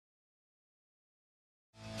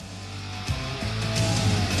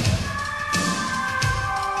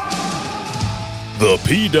The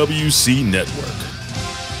PWC Network.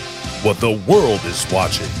 What the world is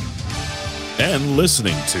watching and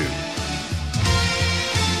listening to.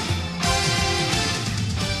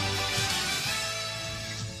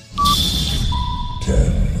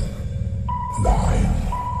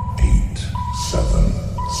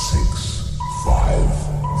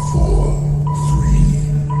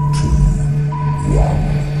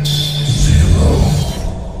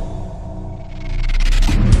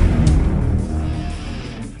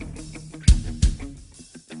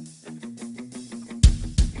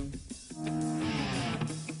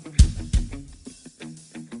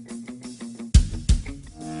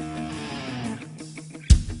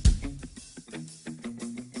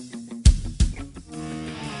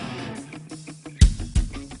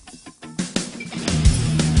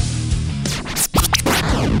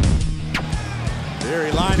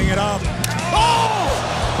 Lining it up. Oh!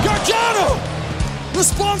 Gargano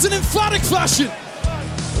responds in emphatic fashion.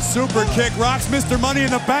 The super kick rocks Mr. Money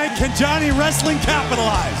in the Bank. Can Johnny Wrestling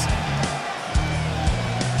capitalize?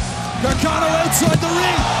 Gargano outside the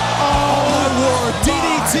ring. Oh, my word.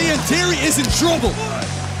 DDT, and Theory is in trouble.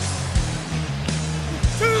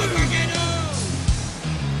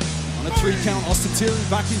 On a 3 count, Austin Theory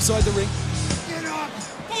back inside the ring.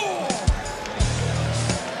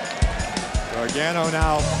 Gargano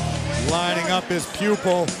now lining up his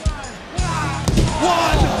pupil.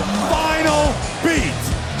 One final beat.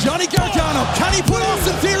 Johnny Gargano, can he put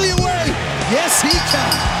Austin Theory away? Yes, he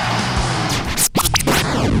can.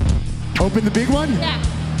 Open the big one? Yeah.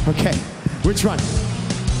 Okay. Which one?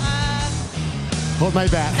 Hold my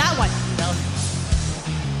bat. That one.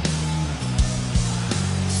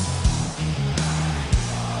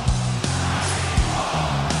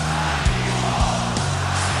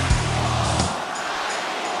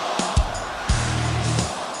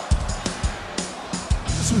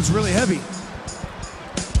 This one's really heavy.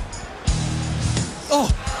 Oh!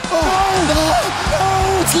 Oh! No!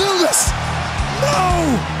 It's Loomis!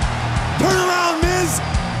 No! Turn around, Miz!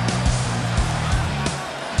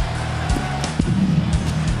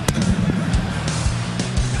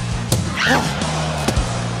 Oh!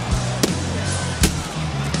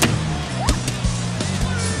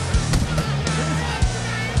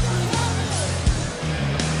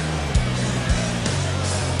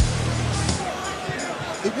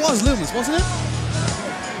 It was Loomis, wasn't it?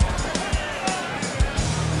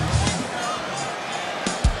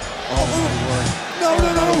 Oh, no, no,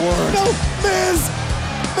 no, no, Miz!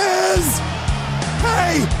 Miz!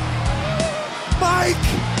 Hey! Mike!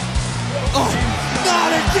 Oh,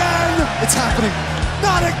 not again! It's happening!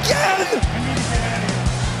 Not again!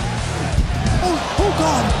 Oh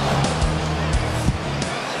God!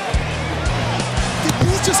 Did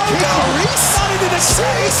Miz just kick Maurice? Not into the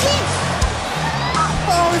seriously?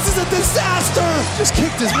 Oh, this is a disaster! Just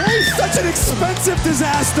kicked his wife. Such an expensive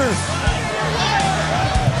disaster.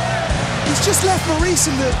 He's just left Maurice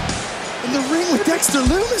in the ring with Dexter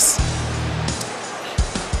Loomis.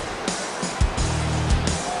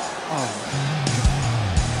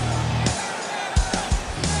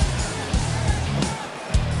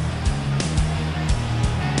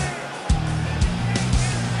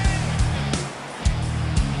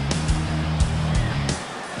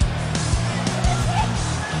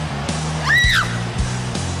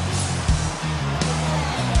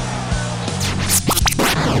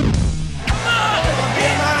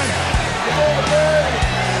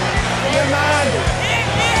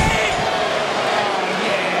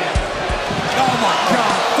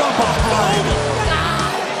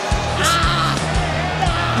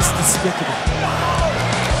 Despicable.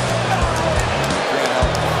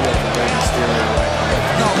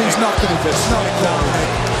 No, he's not going to do this. No,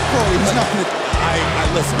 Corey, he's not going to.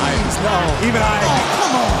 Listen, even I. Oh,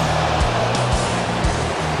 come on.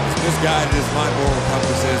 Misguided as my moral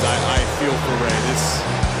compass is, I feel for Ray. This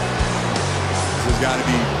has got to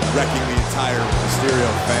be wrecking the entire Mysterio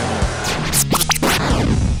family.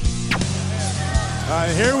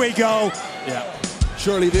 Here we go. Yeah.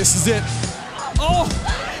 Surely this is it. Oh!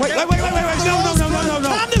 Wait, no.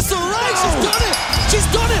 Candice LeRae, she's done it! She's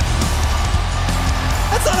done it!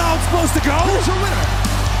 That's not how it's supposed to go! Who's your winner?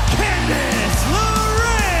 Candice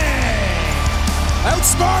LeRae!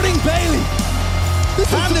 Outsmarting Bayley!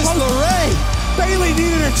 Candice LeRae! Bayley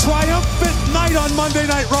needed a triumphant night on Monday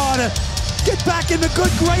Night Raw to get back in the good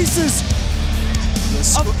graces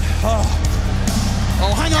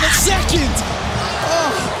Oh, hang on a second!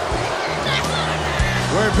 Oh.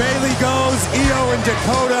 Where Bayley goes, Io and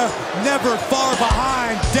Dakota never far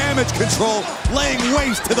behind. Damage control, laying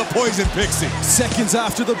waste to the Poison Pixie. Seconds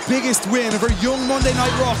after the biggest win of her young Monday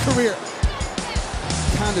Night Raw career,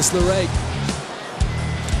 Candice LeRae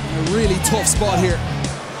A really tough spot here.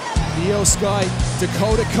 Io Sky,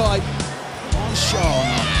 Dakota Kai. On show.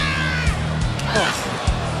 Oh.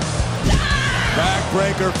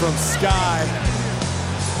 Backbreaker from Sky.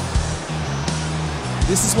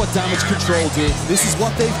 This is what Damage Control did. This is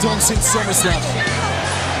what they've done since SummerSlam.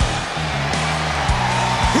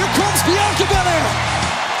 Here comes Bianca Belair,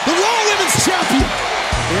 the Raw Women's Champion.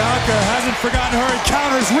 Bianca hasn't forgotten her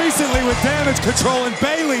encounters recently with Damage Control, and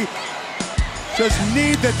Bayley just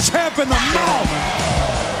need the champ in the mouth.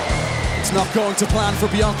 It's not going to plan for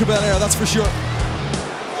Bianca Belair, that's for sure.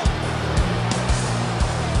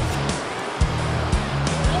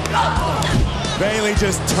 Bayley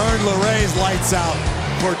just turned LeRae's lights out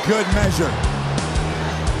for good measure.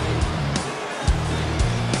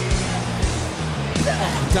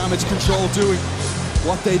 Damage Control doing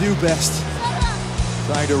what they do best.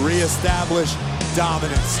 Trying to reestablish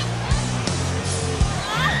dominance.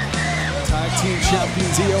 Tag team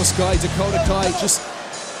champions Io Sky, Dakota Kai just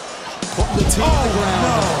putting the team on the ground.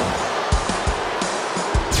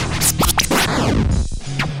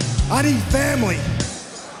 No. I need family.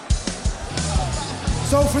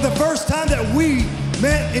 So for the first time that we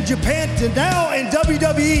met in Japan to now in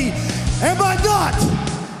WWE, am I not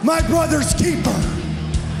my brother's keeper?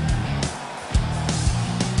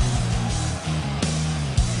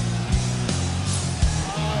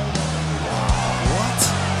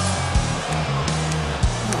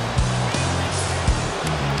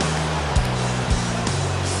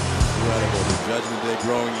 Incredible. The Judgment Day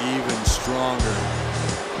growing even stronger.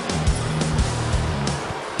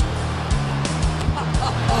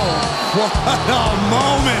 What a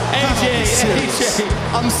moment! AJ,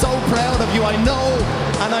 I'm so proud of you. I know,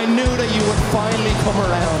 and I knew that you would finally come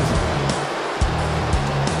around.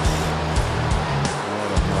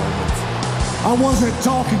 What a moment. I wasn't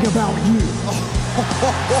talking about you.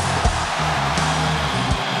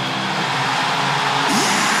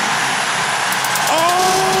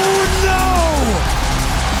 Oh no!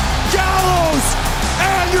 Gallows,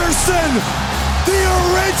 Anderson, the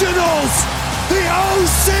originals! The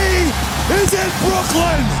OC is in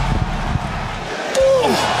Brooklyn!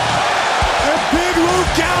 And Big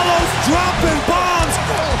Luke Gallows dropping bombs!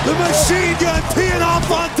 The machine gun teeing off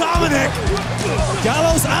on Dominic!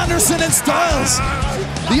 Gallows, Anderson, and Styles.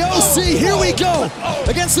 The OC, here we go,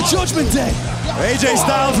 against the Judgment Day. AJ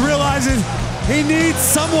Styles realizes he needs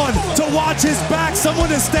someone to watch his back, someone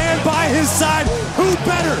to stand by his side. Who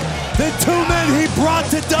better than two men he brought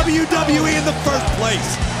to WWE in the first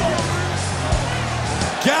place?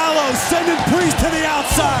 Gallows sending Priest to the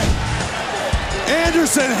outside.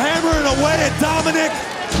 Anderson hammering away at Dominic.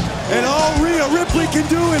 And all Rhea Ripley can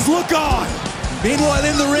do is look on. Meanwhile,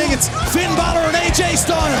 in the ring, it's Finn Balor and AJ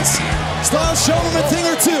Styles. Styles showing him a thing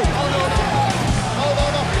or two.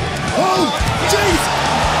 Oh, jeez!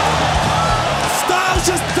 Styles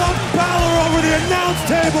just dumped Balor over the announce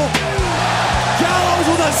table. Gallows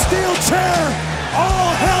with a steel chair.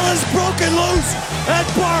 All hell is broken loose at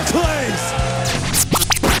Barclays.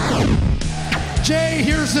 Jay,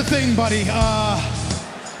 here's the thing, buddy.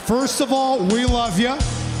 First of all, we love you.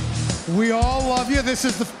 We all love you. This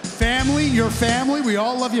is the family, your family. We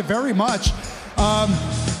all love you very much.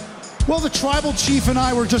 Well, the tribal chief and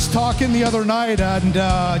I were just talking the other night and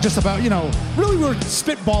just about, really we were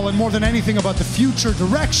spitballing more than anything about the future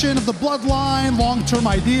direction of the bloodline, long-term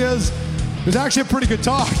ideas. It was actually a pretty good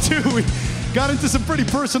talk, too. We got into some pretty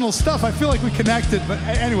personal stuff. I feel like we connected, but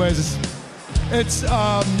anyways, it's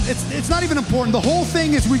not even important. The whole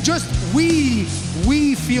thing is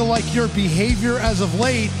we feel like your behavior as of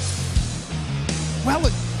late, well,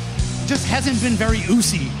 it just hasn't been very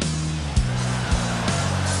oozy.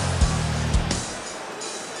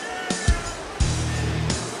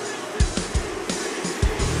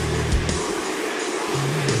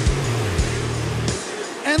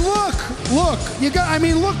 And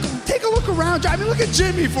look, take a look around. I mean, look at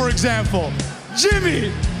Jimmy, for example.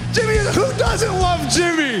 Jimmy, who doesn't love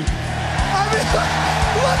Jimmy? I mean,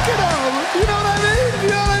 look at him. You know what I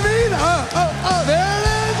mean? Oh, there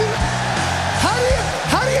it is.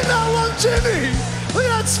 How do you not love Jimmy? Look at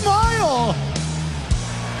that smile.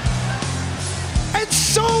 And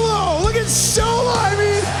Solo, look at Solo. I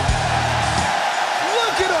mean,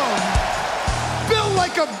 look at him. Built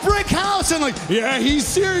like a brick house and yeah, he's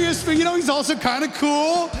serious, but he's also kind of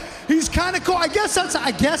cool. He's kind of cool. I guess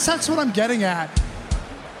that's what I'm getting at.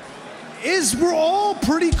 Is we're all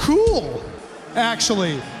pretty cool,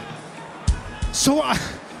 actually. So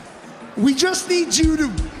we just need you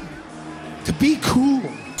to be cool.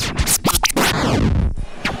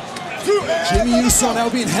 Jimmy Uso now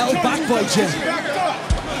being held back by Jay.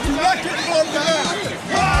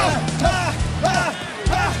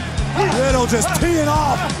 Riddle just teeing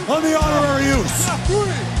off on the honorary use.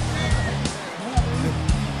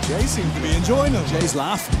 Jay seems to be enjoying it. Jay's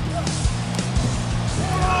laughing.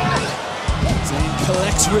 Zayn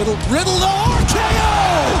collects Riddle. Riddle, the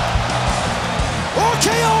RKO!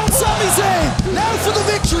 RKO on Sami Zayn. Now for the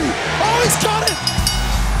victory. Oh, he's got it.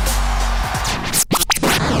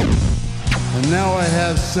 And now I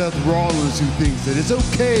have Seth Rollins, who thinks that it's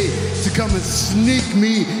okay to come and sneak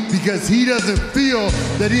me because he doesn't feel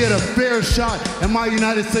that he had a fair shot at my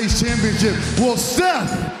United States Championship. Well,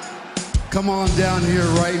 Seth, come on down here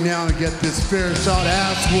right now and get this fair shot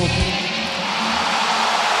ass whoop.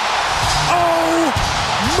 Oh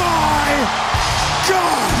my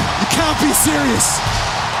God! You can't be serious.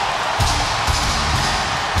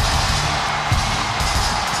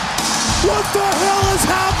 What the hell is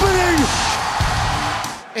happening?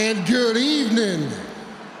 And good evening,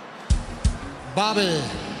 Bobby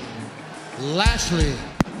Lashley.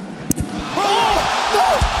 Oh,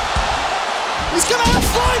 no! He's gonna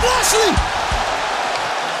F5 Lashley!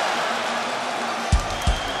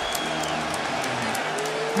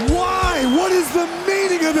 Why? What is the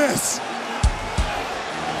meaning of this?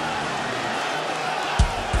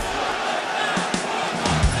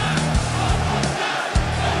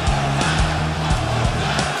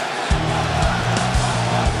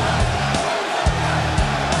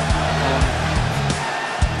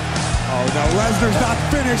 Oh no, Lesnar's not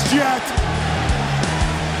finished yet.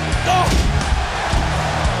 Oh!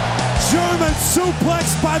 German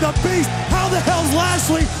suplex by the Beast. How the hell's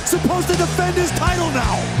Lashley supposed to defend his title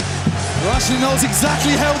now? Lashley knows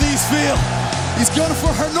exactly how these feel. He's going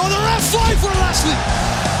for another F5 for Lashley.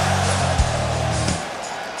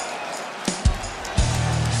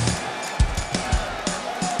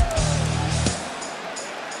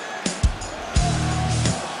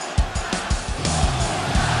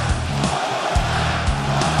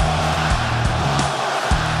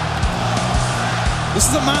 This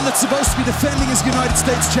is a man that's supposed to be defending his United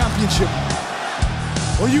States Championship.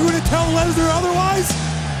 Are you going to tell Lesnar otherwise?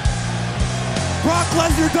 Brock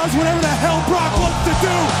Lesnar does whatever the hell Brock wants to do.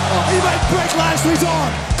 He might break Lashley's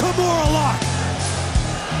arm. Kimura lock.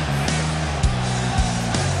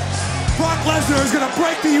 Brock Lesnar is going to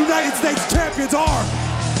break the United States Champion's arm.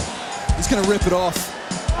 He's going to rip it off.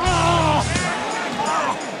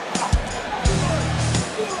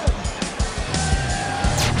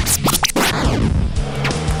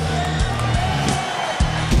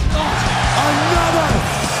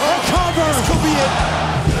 This could be it.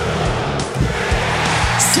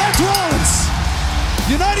 Seth Rollins,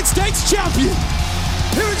 United States champion.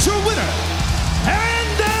 Here is your winner,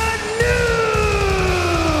 and the new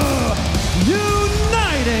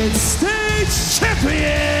United States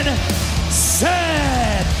champion,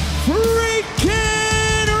 Seth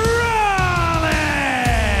freaking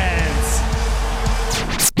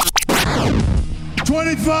Rollins.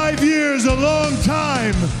 25 years, a long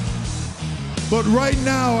time. But right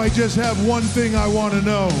now, I just have one thing I want to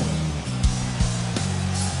know.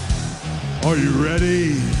 Are you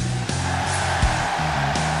ready?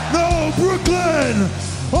 No, Brooklyn!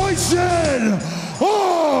 I said,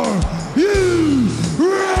 are you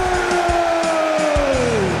ready?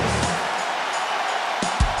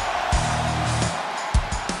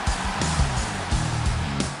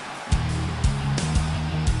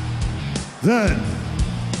 Then,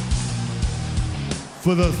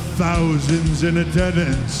 for the thousands in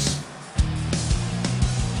attendance,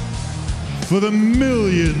 for the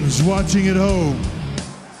millions watching at home,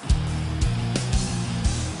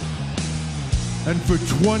 and for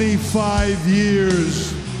 25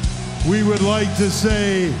 years, we would like to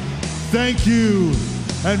say thank you,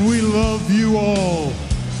 and we love you all.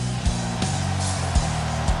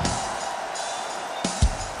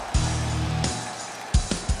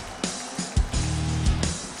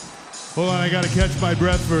 Hold on, I gotta catch my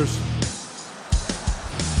breath first.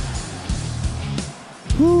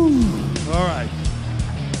 Whew. All right.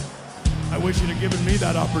 I wish you'd have given me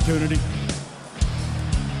that opportunity.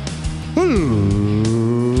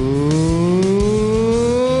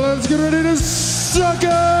 Let's get ready to suck it!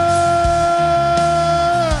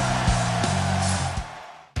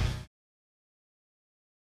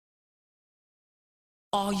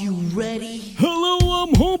 Are you ready? Hello,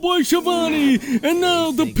 I'm Homeboy Shivani, and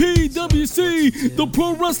now the PWC, the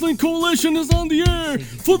Pro Wrestling Coalition, is on the air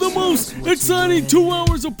for the most exciting 2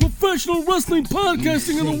 hours of professional wrestling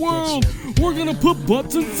podcasting in the world. We're gonna put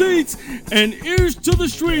butts in seats and ears to the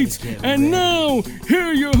streets. And now, here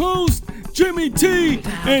are your hosts, Jimmy T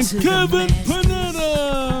and Kevin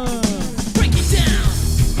Panetta. Break it down.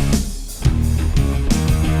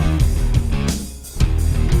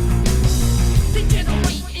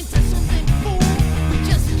 Degenerate into something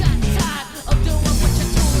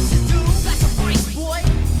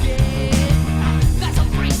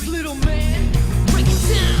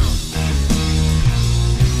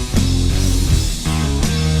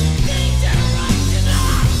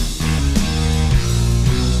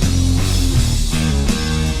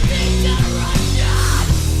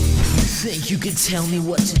think you can tell me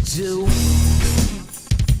what to do?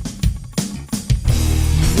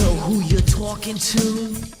 You know who you're talking to?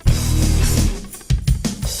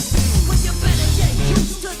 Well, you better get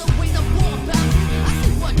used to the way the ball bounces. I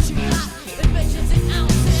see what you got, inventions and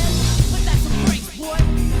ounces. But that's a break, boy.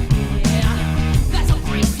 Yeah, that's a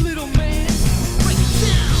break, little man. Break it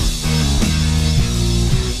down.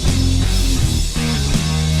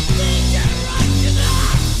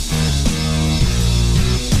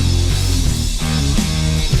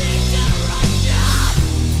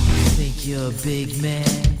 You're a big man.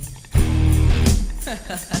 I'll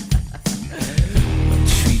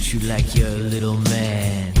treat you like you're a little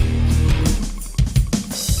man.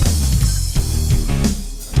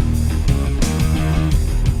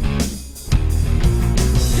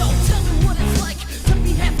 Yo, tell me what it's like to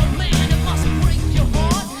be half a man. It must break your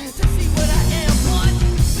heart to see what I am, but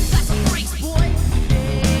that's a brace, boy.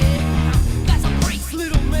 Yeah, that's a brace,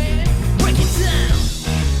 little man. Break it down.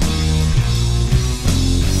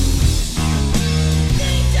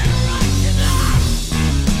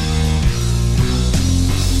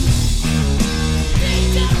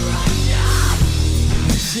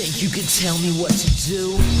 You can tell me what to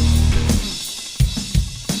do.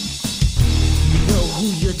 You know who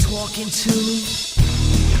you're talking to. Just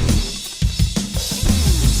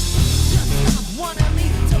stop wanting me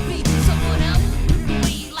to be someone else.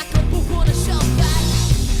 Be like a book on a shelf back.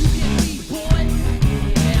 You can be boy,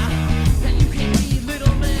 yeah, and you can be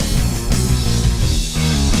little man.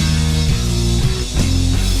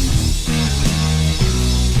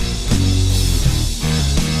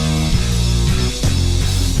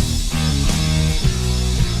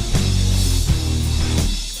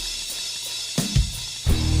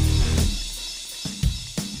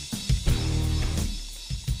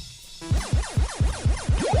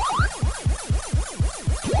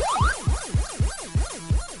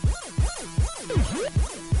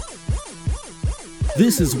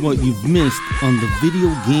 This is what you've missed on the Video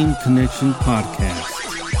Game Connection podcast.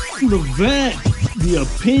 The vet, the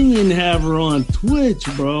opinion haver on Twitch,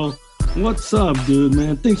 bro. What's up, dude,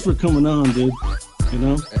 man? Thanks for coming on, dude. You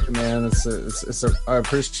know? Hey, man, I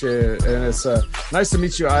appreciate it. And it's nice to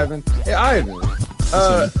meet you, Ivan. Hey, Ivan,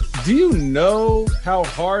 do you know how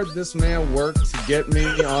hard this man worked to get me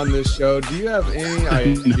on this show? Do you have any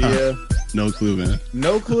idea? No clue, man.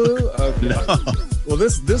 No clue? Okay. No. Well,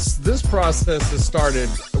 this process has started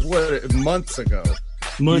months ago.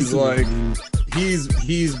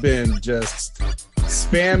 He's been just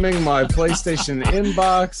spamming my PlayStation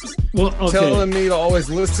inbox, telling me to always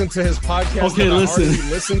listen to his podcast that I already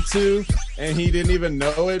listened to, and he didn't even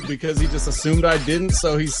know it because he just assumed I didn't.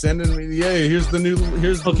 So he's sending me, here's the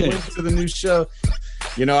link to the new show.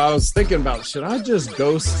 You know, I was thinking about, should I just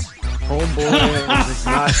ghost homeboy and just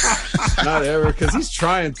not ever, because he's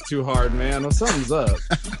trying too hard, man. Well, something's up.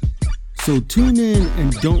 So tune in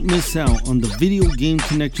and don't miss out on the Video Game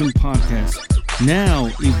Connection podcast. Now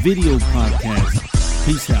a video podcast.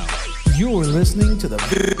 Peace out. You're listening to the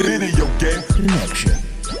Video Game Connection.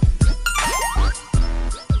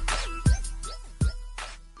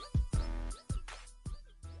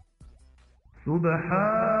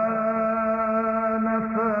 سبحان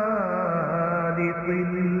فالق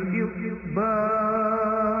الإصباح.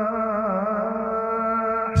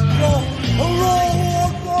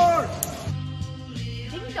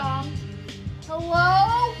 Ding dong.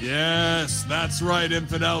 Hello? Yes, that's right,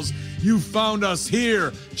 infidels. You found us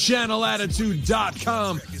here,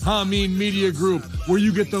 channelattitude.com, Hameen Media Group, where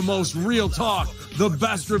you get the most real talk, the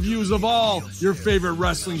best reviews of all your favorite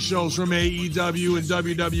wrestling shows from AEW and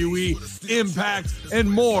WWE, Impact, and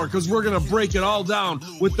more, because we're going to break it all down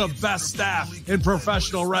with the best staff in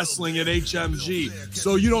professional wrestling at HMG.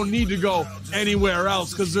 So you don't need to go anywhere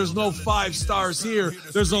else, because there's no 5 stars here.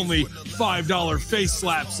 There's only $5 face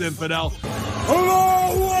slaps, infidel.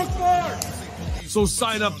 Allahu Akbar! So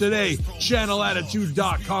sign up today,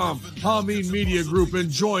 channelattitude.com, Hameen Media Group, and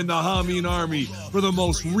join the Hameen Army for the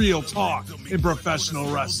most real talk in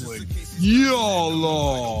professional wrestling.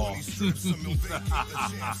 YOLO!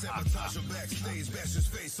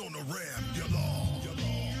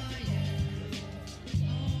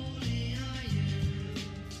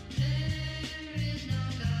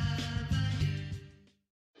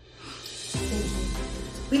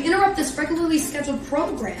 We interrupt this regularly scheduled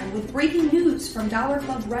program with breaking news from Dollar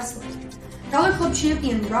Club Wrestling. Dollar Club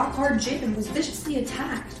champion Rock Hard Jim was viciously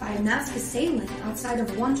attacked by a masked assailant outside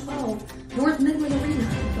of 112 North Midland Arena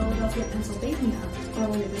in Philadelphia, Pennsylvania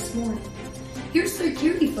earlier this morning. Here's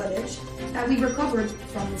security footage that we recovered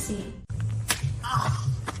from the scene.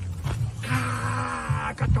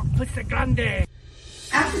 Gato Pussy Grande.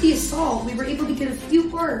 After the assault, we were able to get a few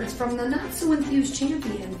words from the not-so-enthused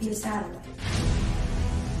champion via satellite.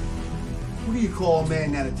 What do you call a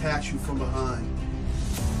man that attacks you from behind?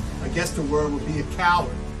 I guess the word would be a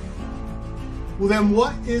coward. Well then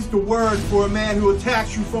what is the word for a man who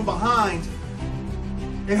attacks you from behind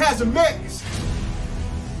and has a mix?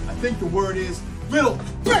 I think the word is little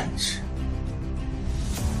bitch.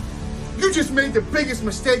 You just made the biggest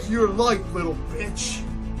mistake of your life, little bitch.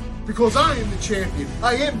 Because I am the champion.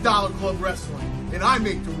 I am Dollar Club Wrestling, and I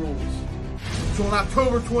make the rules. So on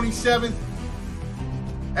October 27th,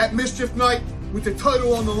 at Mischief Night, with the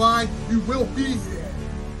title on the line, you will be there.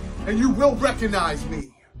 And you will recognize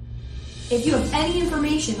me. If you have any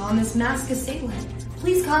information on this masked assailant,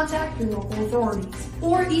 please contact your local authorities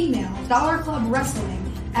or email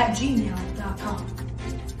dollarclubwrestling@gmail.com.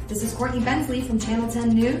 This is Courtney Bensley from Channel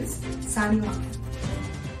 10 News, signing off.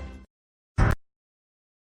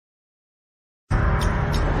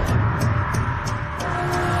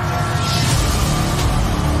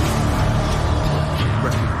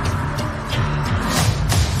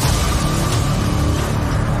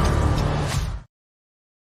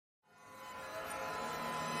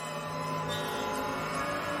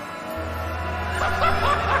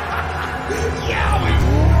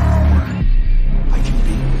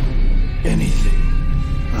 Anything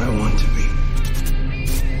I want to be.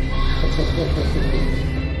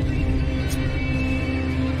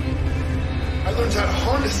 I learned how to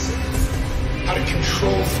harness it, how to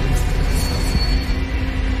control it.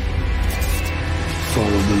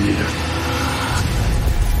 Follow the leader.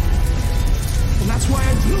 And that's why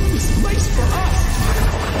I built this place for us,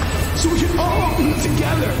 so we can all be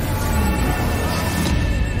together.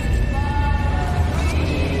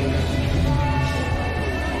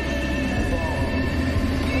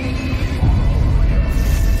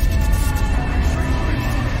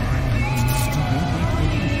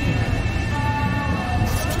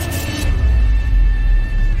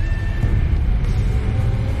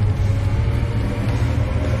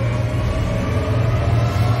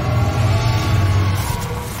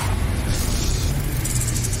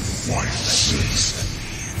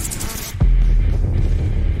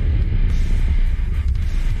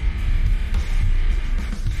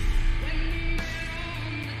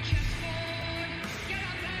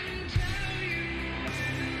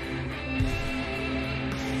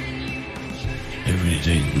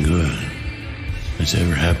 Everything good that's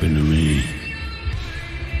ever happened to me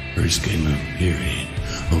first came a period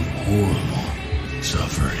of horrible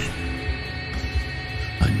suffering.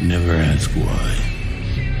 I'd never ask why.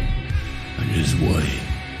 I just wait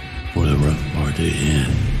for the rough part to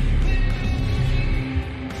end.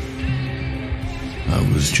 I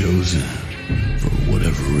was chosen for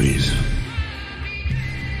whatever reason.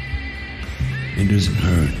 It doesn't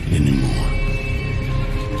hurt anymore.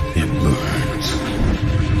 It burns.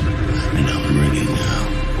 And I'm ready now.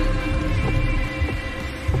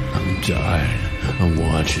 I'm tired of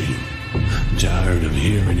watching. Tired of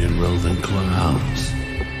hearing in rolling clouds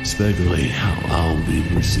speculate how I'll be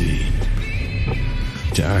perceived.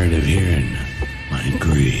 Tired of hearing my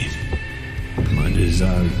greed, my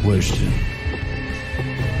desire questioned.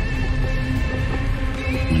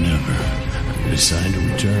 Whenever I decide to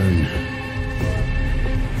return,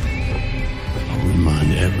 I'll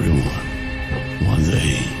remind everyone why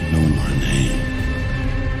they know my name.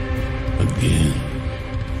 Again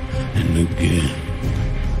and again.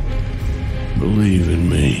 Believe in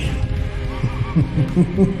me.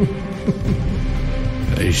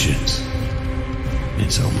 Patience.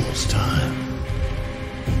 It's almost time.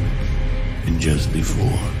 And just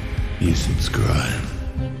before you subscribe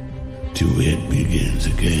to It Begins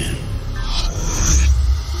Again,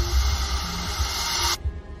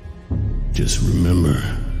 just remember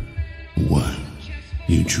what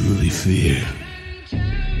you truly fear.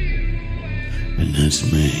 And that's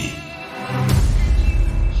me.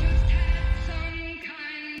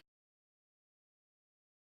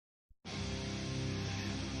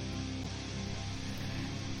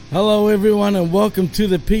 Hello everyone and welcome to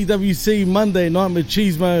the PWC Monday Night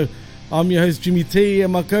Machismo. I'm your host Jimmy T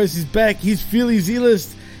and my co-host is back. He's Philly's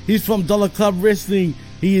illest. He's from Dollar Club Wrestling.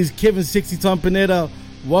 He is Kevin 60 Time Panetta.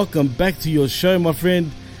 Welcome back to your show, my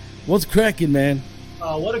friend. What's cracking, man?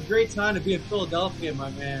 Oh, what a great time to be in Philadelphia, my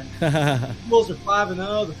man. The Bulls are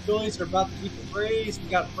 5-0. The Phillies are about to beat the Braves. We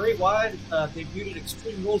got Bray Wyatt debuted at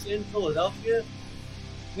Extreme Rules in Philadelphia.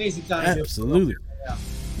 Amazing time. Absolutely. Yeah.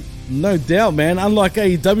 No doubt, man. Unlike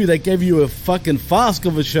AEW, they gave you a fucking fast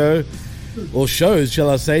of a show, or shows, shall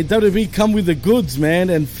I say. WWE come with the goods, man,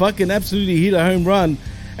 and fucking absolutely hit a home run.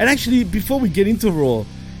 And actually, before we get into Raw,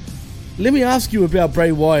 Let me ask you about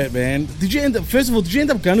Bray Wyatt, man. Did you end up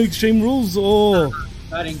going to Extreme Rules, or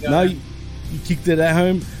I didn't go. No, you kicked it at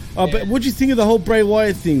home. Oh, Yeah. but what'd you think of the whole Bray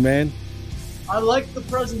Wyatt thing, man? I like the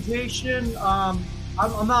presentation.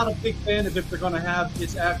 I'm not a big fan of if they're going to have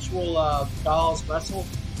his actual dolls wrestle.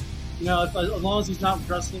 You know, as long as he's not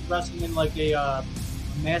wrestling in like a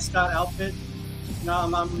mascot outfit. No,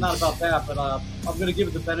 I'm not about that, but I'm going to give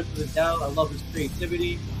it the benefit of the doubt. I love his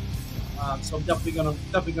creativity, so I'm definitely going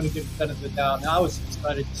to give it the benefit of the doubt. And I was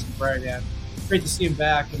excited to see Bray, man. Great to see him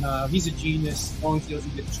back, and he's a genius. As long as he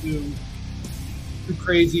doesn't get too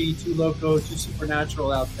crazy, too loco, too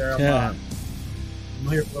supernatural out there. Yeah. I'm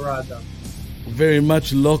here for the ride, though. Very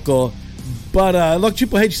much loco. But like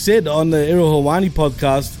Triple H said on the Errol Hawani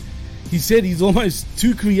podcast, he said he's almost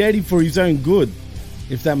too creative for his own good,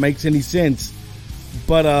 if that makes any sense.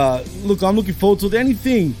 But look, I'm looking forward to it.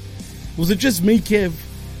 Anything. Was it just me, Kev?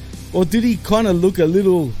 Or did he kind of look a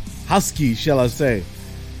little husky, shall I say?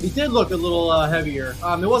 He did look a little heavier.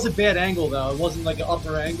 It was a bad angle, though. It wasn't like an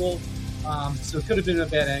upper angle. So it could have been a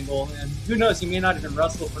bad angle. And who knows, he may not even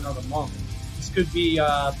wrestle for another month. This could be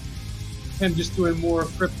him just doing more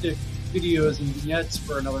cryptic videos and vignettes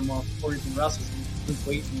for another month before he even wrestles. He could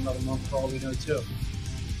wait another month for all we know, too.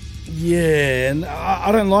 Yeah, and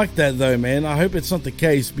I don't like that, though, man. I hope it's not the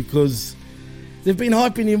case, because they've been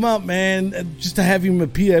hyping him up, man, just to have him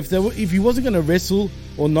appear. If he wasn't going to wrestle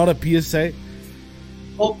or not appear, say,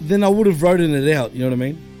 then I would have written it out, you know what I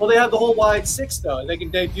mean? Well, they have the whole wide six, though. They can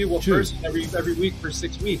debut one Sure. person every week for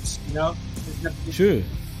 6 weeks, you know? Sure.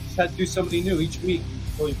 Just had to do somebody new each week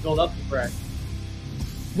before you build up the brand.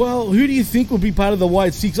 Well, who do you think will be part of the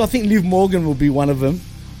White Six? I think Liv Morgan will be one of them.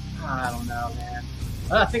 I don't know, man.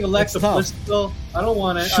 I think Alexa That's tough. Bliss still. I don't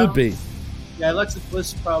want it. Should be. Yeah, Alexa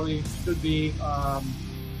Bliss probably should be. I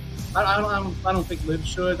don't think Liv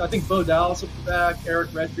should. I think Bo Dallas will be back.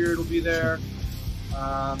 Eric Redbeard will be there.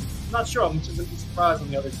 I'm not sure. I'm just surprised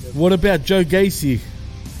on the other two. What about Joe Gacy?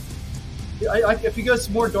 If he goes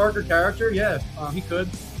to more darker character, yeah, he could.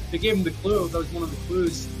 They gave him the clue. That was one of the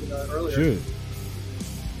clues earlier. True.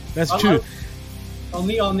 That's true. On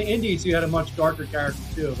the Indies, he had a much darker character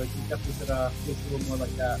too. Like he definitely could get a little more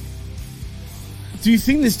like that. Do you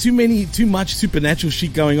think there's too much supernatural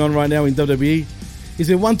shit going on right now in WWE? Is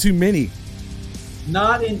there one too many?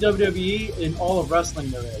 Not in WWE. In all of wrestling,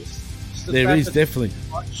 there is. Just the There fact is, that definitely. there's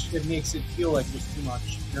too much, it makes it feel like there's too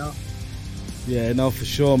much. You know. Yeah, no, for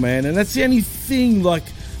sure, man. And that's the only thing, like,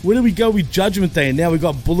 where do we go with Judgment Day? And now we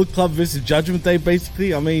got Bullet Club versus Judgment Day,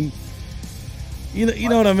 basically. I mean, you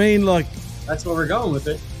know what I mean? Like, that's where we're going with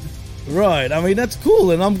it. Right. I mean, that's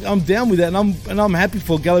cool, and I'm down with that, and I'm happy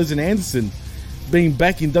for Gallows and Anderson being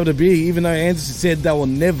back in WWE, even though Anderson said they will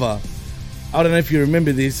never. I don't know if you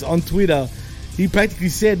remember this on Twitter. He practically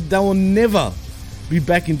said they will never be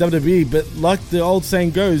back in WWE, but like the old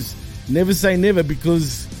saying goes, never say never,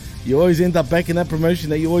 because you always end up back in that promotion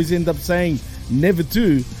that you always end up saying never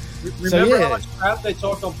to. Remember how much crap they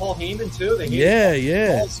talked on Paul Heyman too? They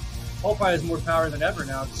Yeah. Paul probably has more power than ever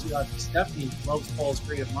now. Stephanie loves Paul's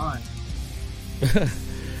creative mind.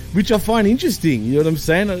 Which I find interesting, you know what I'm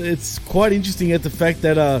saying? It's quite interesting at the fact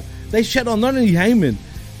that they shat on not only Heyman,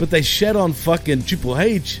 but they shat on fucking Triple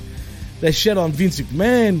H. They shat on Vince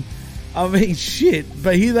McMahon. I mean, shit.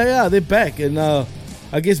 But here they are, they're back. And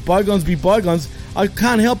I guess bygones be bygones. I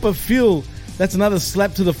can't help but feel that's another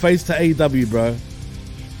slap to the face to AEW, bro.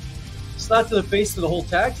 Slap to the face to the whole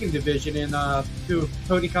tag team division and to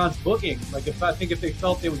Tony Khan's booking. Like, I think if they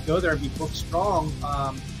felt they would go there and be booked strong,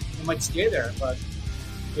 they might stay there. But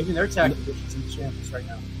maybe their tag division's in shambles right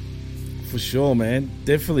now. For sure, man.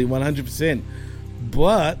 Definitely, 100%.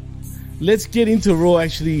 But let's get into Raw,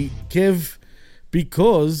 actually, Kev,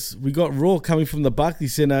 because we got Raw coming from the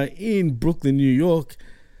Barclays Center in Brooklyn, New York.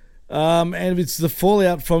 And it's the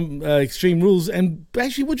fallout from Extreme Rules. And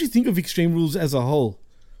actually, what do you think of Extreme Rules as a whole?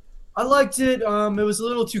 I liked it. It was a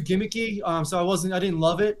little too gimmicky, so I didn't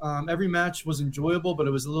love it. Every match was enjoyable, but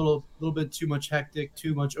it was a little bit too much hectic,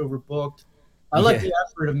 too much overbooked. I liked the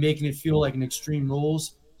effort of making it feel like an Extreme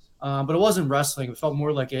Rules, but it wasn't wrestling. It felt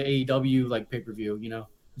more like an AEW like pay-per-view, you know,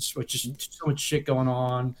 just so much shit going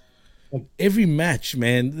on. Every match,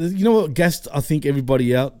 man. You know what gassed, I think,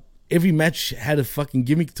 everybody out? Every match had a fucking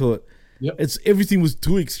gimmick to it. Yep. Everything was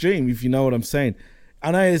too extreme, if you know what I'm saying.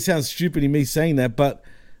 I know it sounds stupid in me saying that, but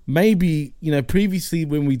maybe, you know, previously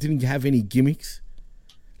when we didn't have any gimmicks,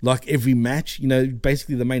 like every match, you know,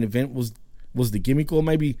 basically the main event was the gimmick, or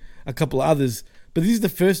maybe a couple others. But this is the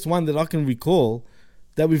first one that I can recall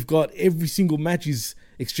that we've got every single match is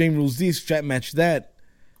Extreme Rules this, strap match that.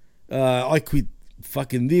 I quit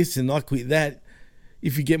fucking this and I quit that,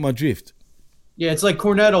 if you get my drift. Yeah, it's like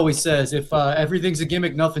Cornette always says: if everything's a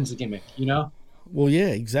gimmick, nothing's a gimmick. You know. Well, yeah,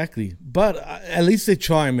 exactly. But at least they're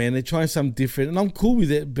trying, man. They're trying something different, and I'm cool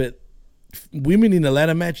with it. But women in the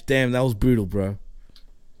ladder match, damn, that was brutal, bro.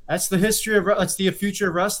 That's the history of. That's the future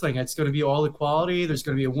of wrestling. It's going to be all equality. There's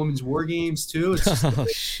going to be a women's war games too. It's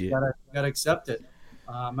just, shit. You gotta accept it.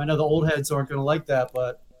 I know the old heads aren't going to like that,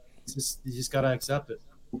 but you just gotta accept it.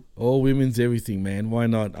 All women's everything, man. Why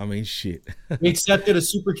not? I mean, shit. We accepted a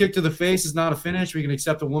super kick to the face is not a finish. We can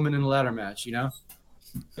accept a woman in a ladder match. You know.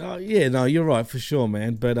 Yeah, no, you're right for sure,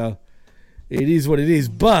 man. But it is what it is.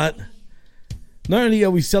 But not only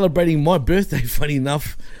are we celebrating my birthday, funny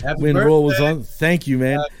enough, Happy when birthday. Raw was on. Thank you,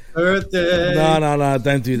 man. Happy birthday. No,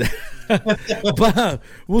 don't do that. But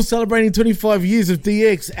we're celebrating 25 years of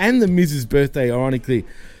DX and the Miz's birthday, ironically.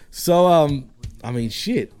 So, I mean,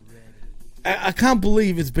 shit. I can't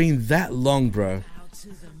believe it's been that long, bro.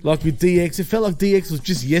 Like with DX, it felt like DX was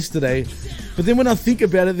just yesterday. But then when I think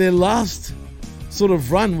about it, their last sort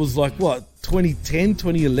of run was like, what, 2010,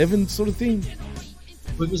 2011 sort of thing?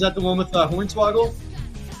 Was that the one with Hornswoggle?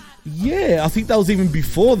 Yeah, I think that was even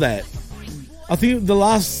before that. I think the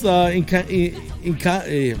last, what was I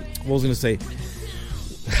going to say?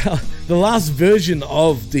 The last version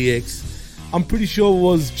of DX, I'm pretty sure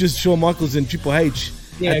was just Shawn Michaels and Triple H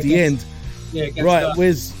at the end. Yeah, right,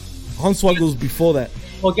 where's Hornswoggle's before that?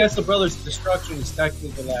 Well, I guess the Brothers of Destruction is technically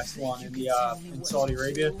the last one in the in Saudi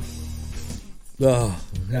Arabia. Oh,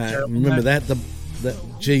 remember that? The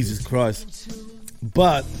Jesus Christ.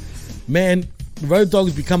 But, man, Road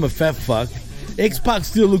Dogg's become a fat fuck. X-Pac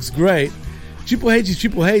still looks great. Triple H is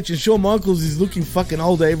Triple H, and Shawn Michaels is looking fucking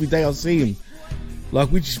older every day I see him. Like,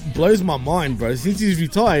 which blows my mind, bro. Since he's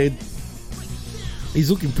retired,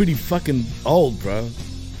 he's looking pretty fucking old, bro.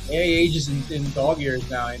 Yeah, he ages in dog years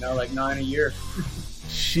now, you know, like 9 a year.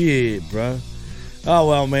 Shit, bro. Oh,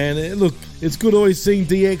 well, man. Look, it's good always seeing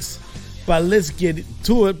DX, but let's get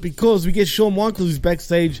to it because we get Shawn Michaels who's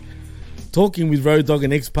backstage talking with Road Dogg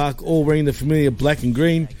and X-Pac, all wearing the familiar black and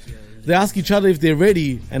green. They ask each other if they're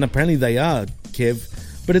ready, and apparently they are, Kev.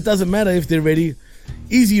 But it doesn't matter if they're ready.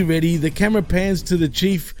 Is he ready? The camera pans to the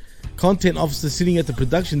chief content officer sitting at the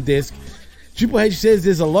production desk. Triple H says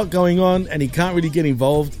there's a lot going on and he can't really get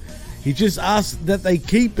involved. He just asks that they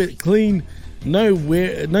keep it clean, no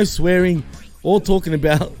swearing or talking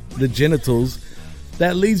about the genitals.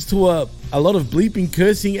 That leads to a lot of bleeping,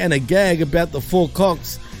 cursing, and a gag about the four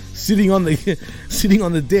cocks sitting on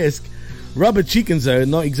the desk. Rubber chickens though,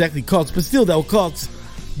 not exactly cocks, but still they were cocks.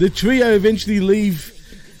 The trio eventually leave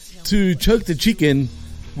to choke the chicken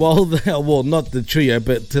while not the trio,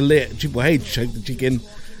 but to let Triple H choke the chicken.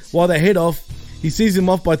 While they head off, he sees him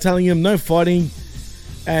off by telling him no fighting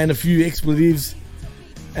and a few expletives.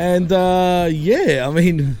 And yeah, I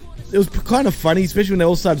mean, it was kind of funny, especially when they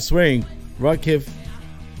all started swearing. Right, Kev?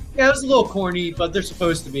 Yeah, it was a little corny, but they're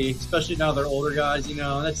supposed to be, especially now they're older guys, you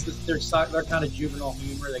know. That's their kind of juvenile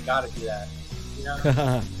humor. They got to do that, you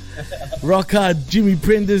know. Rock Hard Jimmy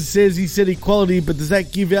Prenders says he said equality, but does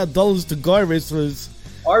that give out dollars to guy wrestlers?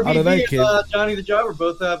 RBB and Johnny the Jobber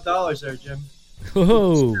both have dollars there, Jim.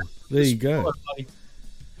 Oh, there you go.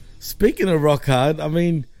 Speaking of Rock Hard, I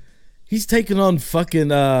mean, he's taken on fucking,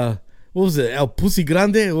 what was it, El Pussy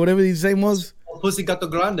Grande, or whatever his name was? El Pussy Gato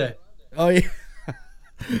Grande. Oh, yeah.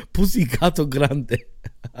 Pussy Gato Grande.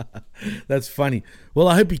 That's funny. Well,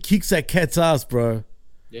 I hope he kicks that cat's ass, bro.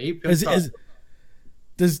 Yeah, he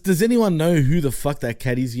Does anyone know who the fuck that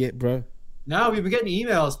cat is yet, bro? No, we've been getting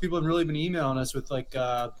emails. People have really been emailing us with like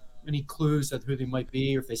any clues as who they might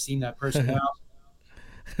be or if they've seen that person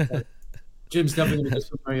out. Jim's definitely going to get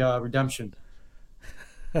some redemption.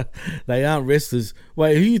 They aren't wrestlers.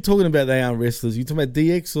 Wait, who are you talking about? They aren't wrestlers. You talking about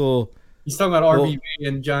DX or? He's talking about RBB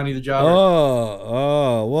and Johnny the Jobber.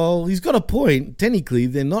 Oh, well, he's got a point. Technically,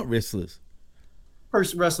 they're not wrestlers.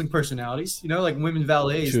 Wrestling personalities, you know, like women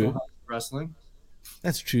valets don't have wrestling.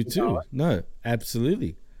 That's true too. No,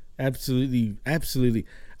 absolutely.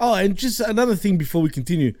 Oh, and just another thing before we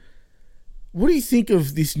continue. What do you think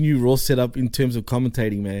of this new Raw setup in terms of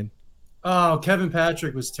commentating, man? Oh, Kevin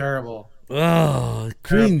Patrick was terrible. Oh,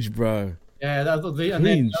 cringe, bro. Yeah,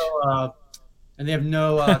 cringe. And they have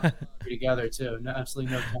no together too. No,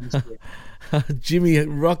 absolutely no chemistry.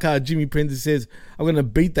 Jimmy Prentice says, "I'm gonna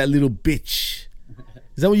beat that little bitch."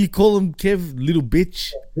 Is that what you call him, Kev? Little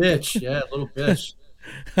bitch? Bitch, yeah, little bitch.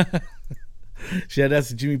 Shout out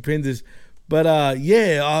to Jimmy Prentice. But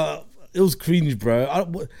it was cringe, bro.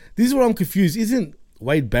 This is where I'm confused. Isn't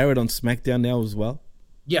Wade Barrett on SmackDown now as well?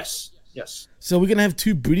 Yes. So we're gonna have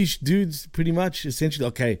two British dudes, pretty much, essentially.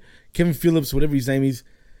 Okay, Kevin Phillips, whatever his name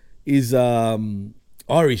is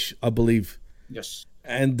Irish, I believe. Yes.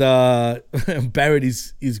 and Barrett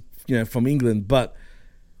is from England. But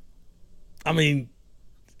I mean,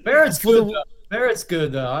 Barrett's good. Barrett's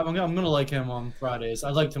good though. I'm gonna like him on Fridays. I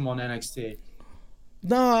liked him on NXT.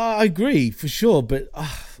 No, I agree for sure. But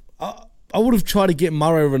I would have tried to get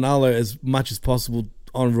Mauro Ranallo as much as possible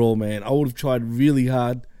on Raw, man. I would have tried really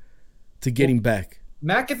hard to get him back.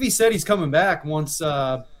 McAfee said he's coming back once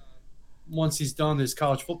he's done his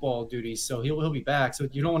college football duties, so he'll be back. So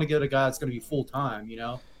you don't want to get a guy that's going to be full time,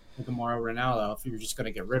 like Mauro Ranallo, if you're just going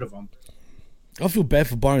to get rid of him. I feel bad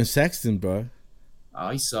for Byron Saxton, bro. Oh,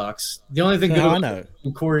 he sucks. The only thing I know.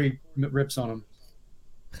 When Corey rips on him.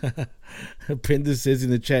 Pender says in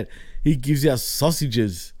the chat, he gives out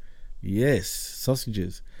sausages. Yes,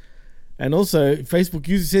 sausages. And also, Facebook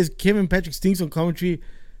user says Kevin Patrick stinks on commentary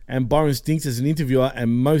and Byron stinks as an interviewer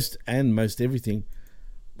and most everything.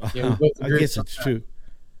 Yeah, I guess it's true.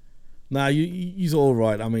 Nah, he's all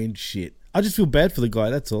right. I mean, shit. I just feel bad for the guy,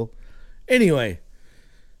 that's all. Anyway,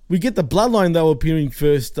 we get the Bloodline, though, appearing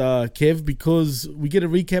first, Kev, because we get a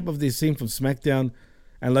recap of their scene from SmackDown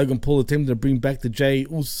and Logan Paul attempting to bring back the Jey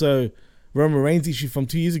Uso Roman Reigns issue from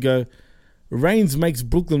 2 years ago. Reigns makes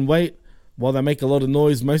Brooklyn wait while they make a lot of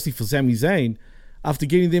noise, mostly for Sami Zayn. After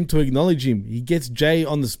getting them to acknowledge him, he gets Jey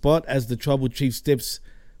on the spot as the Tribal Chief steps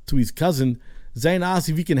to his cousin. Zayn asks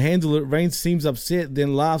if he can handle it. Reigns seems upset,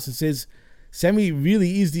 then laughs and says, Sammy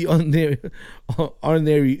really is the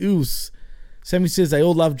ordinary Uso. Sammy says they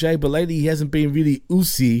all love Jey, but lately he hasn't been really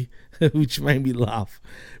Usi, which made me laugh.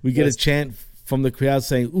 We get a chant from the crowd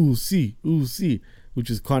saying, Usi, Usi, which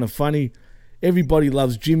is kind of funny. Everybody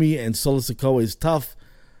loves Jimmy, and Solo Sikoa is tough,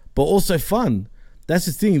 but also fun. That's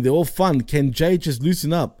the thing, they're all fun. Can Jey just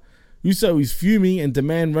loosen up? Uso is fuming and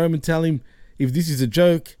demand Roman tell him if this is a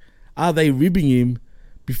joke. Are they ribbing him?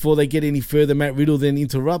 Before they get any further, Matt Riddle then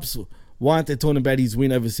interrupts. Why aren't they talking about his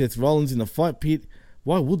win over Seth Rollins in the fight pit?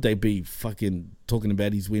 Why would they be fucking talking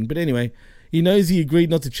about his win? But anyway, he knows he agreed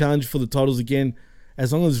not to challenge for the titles again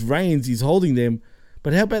as long as Reigns is holding them.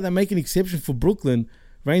 But how about they make an exception for Brooklyn?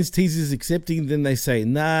 Reigns teases accepting, then they say,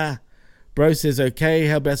 nah. Bro says, okay,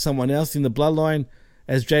 how about someone else in the Bloodline?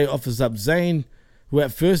 As Jey offers up Zayn, who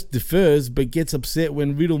at first defers but gets upset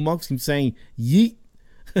when Riddle mocks him, saying, yeet.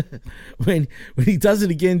 when he does it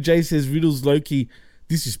again, Jey says Riddle's low-key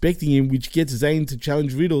disrespecting him, which gets Zayn to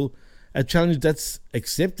challenge Riddle, a challenge that's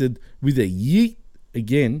accepted with a yeet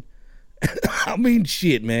again. I mean,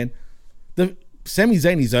 shit, man. The Sami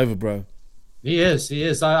Zayn is over, bro. He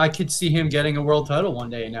is. I could see him getting a world title one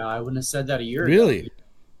day now. I wouldn't have said that a year ago. Really?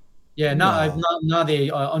 Yeah, not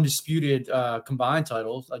the undisputed combined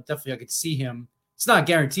titles. I could see him. It's not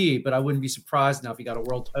guaranteed, but I wouldn't be surprised now if he got a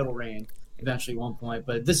world title reign eventually at one point.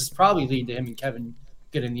 But this is probably leading to him and Kevin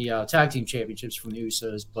getting the tag team championships from the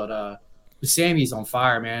Usos. But Sammy's on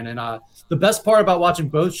fire, man. And the best part about watching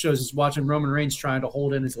both shows is watching Roman Reigns trying to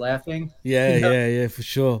hold in his laughing. Yeah, for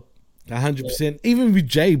sure. 100%. Even with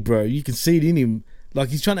Jey, bro, you can see it in him. Like,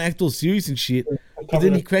 he's trying to act all serious and shit. But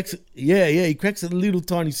then he cracks he cracks a little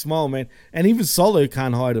tiny smile, man. And even Solo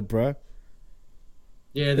can't hide it, bro.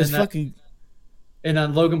 Yeah, that's fucking... And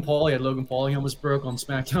then Logan Paul, he almost broke on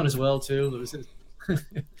SmackDown as well, too.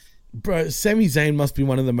 Bro, Sami Zayn must be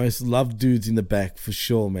one of the most loved dudes in the back, for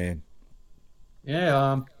sure, man.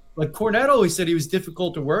 Yeah, like Cornette always said he was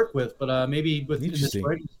difficult to work with, but maybe with this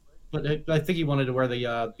writing. But I think he wanted to wear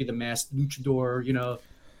be the masked luchador,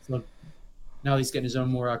 So now he's getting his own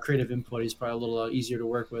more creative input. He's probably a little easier to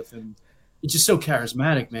work with, and it's just so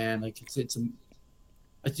charismatic, man. Like you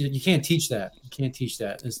can't teach that. You can't teach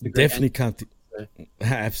that. It's the definitely can't.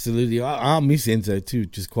 Absolutely, I'll miss Enzo too,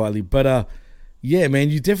 just quietly. But yeah, man,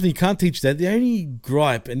 you definitely can't teach that. The only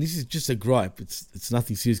gripe, and this is just a gripe, it's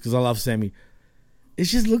nothing serious because I love Sammy. It's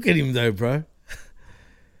just look at him though, bro.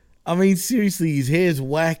 I mean, seriously, his hair's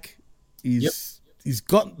whack. He's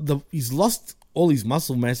lost all his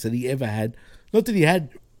muscle mass that he ever had. Not that he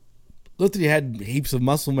had heaps of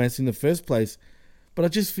muscle mass in the first place, but I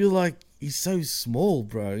just feel like he's so small,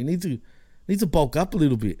 bro. He needs to bulk up a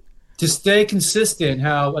little bit. To stay consistent,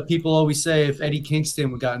 how people always say if Eddie Kingston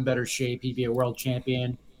would got in better shape, he'd be a world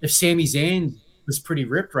champion. If Sami Zayn was pretty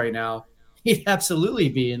ripped right now, he'd absolutely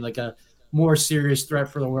be in like a more serious threat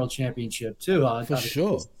for the world championship too. For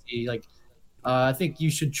sure. I think you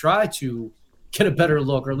should try to get a better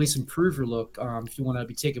look, or at least improve your look, if you want to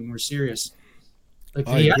be taken more serious. Like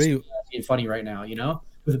I agree. Has being funny right now,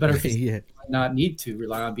 with a better physique, yeah. you might not need to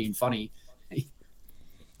rely on being funny.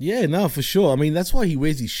 Yeah, no, for sure. I mean, that's why he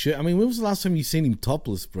wears his shirt. I mean, when was the last time you seen him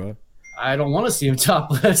topless, bro? I don't want to see him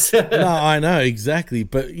topless. No, I know exactly,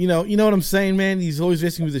 but you know what I'm saying, man. He's always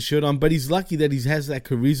wrestling with a shirt on, but he's lucky that he has that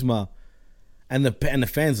charisma, and the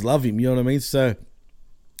fans love him. You know what I mean? So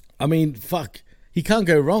I mean, fuck. He can't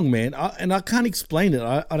go wrong, man. And I can't explain it.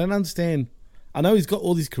 I don't understand. I know he's got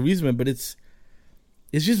all this charisma, but it's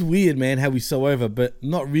just weird, man, how he's so over, but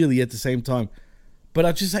not really at the same time. But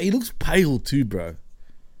I just say he looks pale too, bro.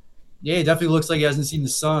 Yeah, he definitely looks like he hasn't seen the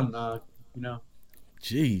sun,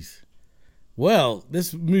 Jeez. Well,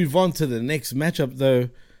 let's move on to the next matchup, though,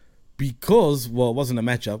 because, well, it wasn't a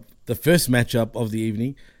matchup. The first matchup of the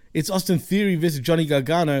evening. It's Austin Theory versus Johnny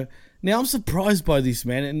Gargano. Now, I'm surprised by this,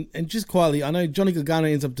 man. And just quietly, I know Johnny Gargano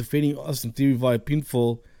ends up defeating Austin Theory via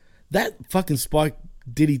pinfall. That fucking spike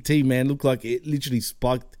DDT, man, looked like it literally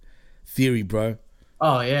spiked Theory, bro.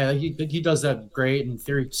 Oh, yeah, he does that great, and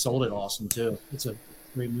Theory sold it awesome, too. It's a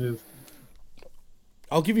great move.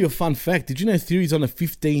 I'll give you a fun fact. Did you know Theory's on a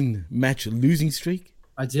 15-match losing streak?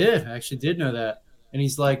 I did. I actually did know that. And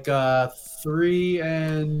he's like 3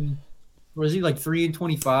 and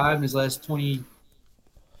 25 in his last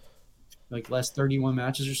 31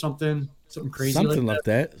 matches or something. Something crazy Something like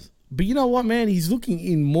that. But you know what, man? He's looking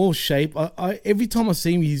in more shape. Every time I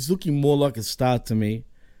see him, he's looking more like a star to me,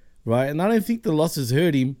 right? And I don't think the losses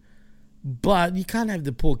hurt him, but you can't have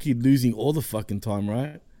the poor kid losing all the fucking time,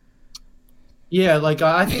 right? Yeah,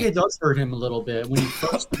 I think it does hurt him a little bit. When he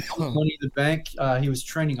first won Money in the Bank, he was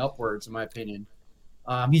trending upwards, in my opinion.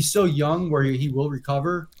 He's so young where he will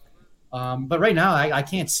recover. But right now, I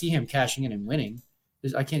can't see him cashing in and winning.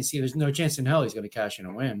 I can't see. There's no chance in hell he's going to cash in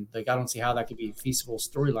and win. I don't see how that could be feasible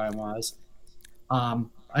storyline-wise. I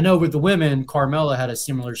know with the women, Carmella had a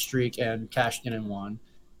similar streak and cashed in and won.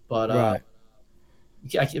 But right.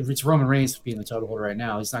 It's Roman Reigns being the title holder right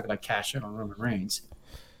now. He's not going to cash in on Roman Reigns.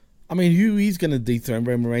 I mean, who is going to dethrone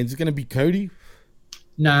Roman Reigns? Is it going to be Cody?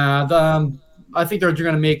 Nah, I think they're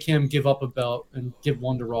going to make him give up a belt and give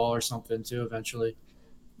one to Raw or something too eventually.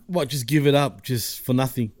 What, just give it up just for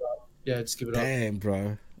nothing? Yeah, just give it up. Damn,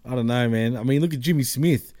 bro. I don't know, man. I mean, look at Jimmy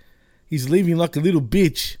Smith. He's leaving like a little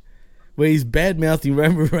bitch where he's bad-mouthing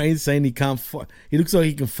Roman Reigns saying he can't fight. He looks like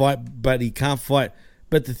he can fight, but he can't fight.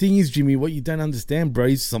 But the thing is, Jimmy, what you don't understand, bro,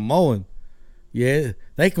 he's Samoan. Yeah,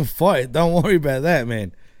 they can fight. Don't worry about that,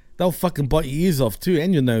 man. They'll fucking bite your ears off too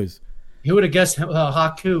and your nose. Who would have guessed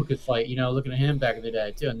Haku could fight? Looking at him back in the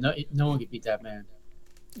day too. No one could beat that man.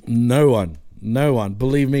 No one.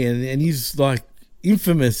 Believe me, and he's like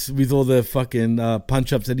infamous with all the fucking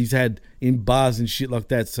punch-ups that he's had in bars and shit like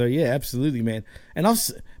that. So yeah, absolutely, man. And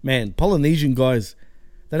Polynesian guys,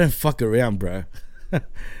 they don't fuck around, bro.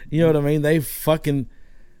 You know what I mean? They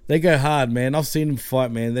go hard, man. I've seen them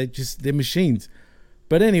fight, man. They're machines.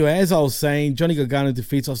 But anyway, as I was saying, Johnny Gargano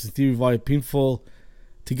defeats Austin Theory via pinfall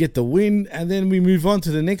to get the win. And then we move on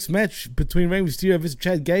to the next match between Rey Mysterio versus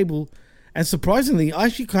Chad Gable. And surprisingly, I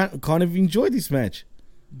actually kind of enjoyed this match.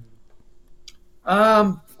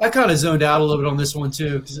 I kind of zoned out a little bit on this one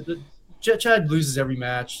too because Chad loses every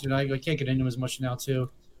match. I can't get into him as much now too.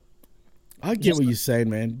 I get what you're saying,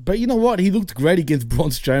 man. But you know what? He looked great against Braun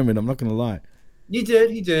Strowman. I'm not going to lie. He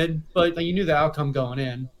did. But you knew the outcome going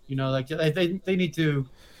in. They need to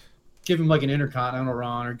give him like an Intercontinental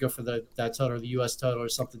run or go for that title or the U.S. title or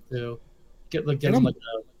something too. Get him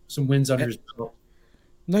some wins under his belt.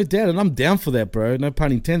 No doubt, and I'm down for that, bro. No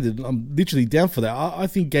pun intended. I'm literally down for that. I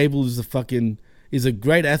think Gable is a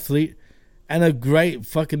great athlete and a great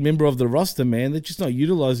fucking member of the roster, man. They're just not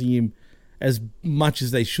utilizing him as much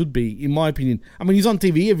as they should be, in my opinion. I mean, he's on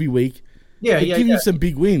TV every week. Yeah. Give him some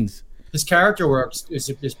big wins. His character work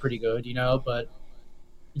is pretty good, but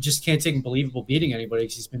you just can't take him believable beating anybody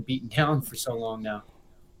because he's been beaten down for so long now.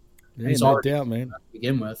 Yeah, no doubt, man. To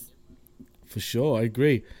begin with. For sure, I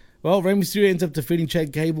agree. Well, Rey Mysterio ends up defeating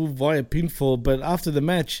Chad Gable via pinfall, but after the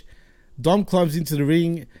match, Dom climbs into the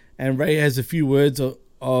ring and Rey has a few words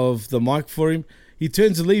of the mic for him. He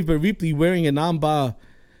turns to leave, but Ripley, wearing an armbar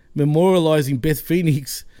memorializing Beth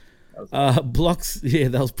Phoenix, blocks. Yeah,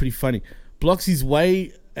 that was pretty funny. Blocks his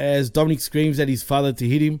way as Dominic screams at his father to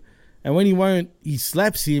hit him, and when he won't, he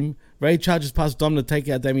slaps him. Rey charges past Dom to take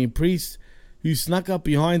out Damian Priest, who snuck up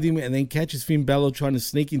behind him and then catches Finn Balor trying to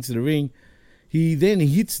sneak into the ring. He then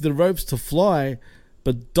hits the ropes to fly,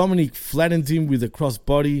 but Dominic flattens him with a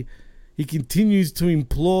crossbody. He continues to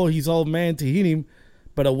implore his old man to hit him,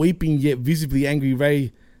 but a weeping yet visibly angry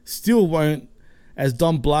Rey still won't, as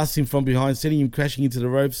Dom blasts him from behind, sending him crashing into the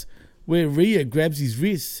ropes, where Rhea grabs his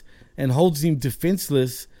wrists and holds him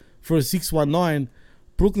defenseless for a 619.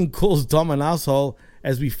 Brooklyn calls Dom an asshole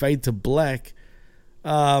as we fade to black.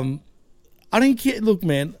 I don't care. Look,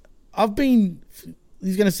 man, this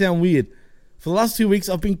is going to sound weird. For the last 2 weeks,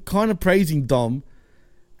 I've been kind of praising Dom,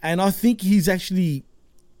 and I think he's actually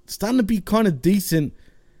starting to be kind of decent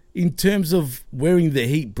in terms of wearing the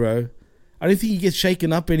heat, bro. I don't think he gets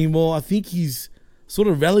shaken up anymore. I think he's sort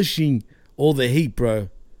of relishing all the heat, bro.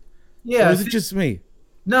 Yeah. Or is it just me?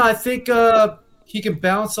 No, I think he can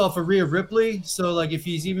bounce off of Rhea Ripley. So like if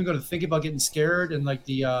he's even going to think about getting scared and like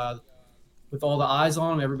the with all the eyes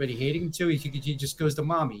on him, everybody hating him too, he just goes to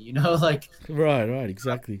mommy, you know, like Right,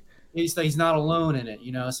 exactly. He's not alone in it,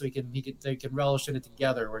 you know, so they can relish in it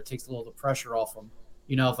together, where it takes a little of the pressure off him.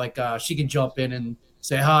 You know, if like she can jump in and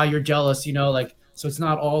say, "Hi, you're jealous," you know, like so it's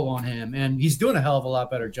not all on him, and he's doing a hell of a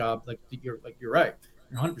lot better job. You're right,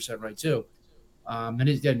 you're 100% right too.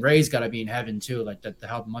 And Ray's got to be in heaven too, like that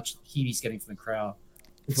how much heat he's getting from the crowd.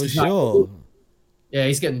 For sure. Yeah,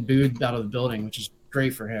 he's getting booed out of the building, which is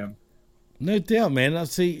great for him. No doubt, man. I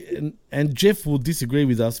see, and Jeff will disagree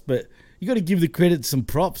with us, but you got to give the credit some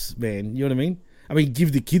props, man. You know what I mean? I mean,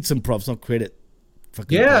 give the kid some props, not credit.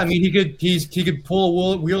 Yeah, props. I mean, he could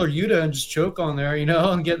pull a Wheeler Yuta and just choke on there, you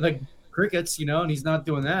know, and get like crickets, you know, and he's not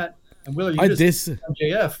doing that. And Wheeler Yuta's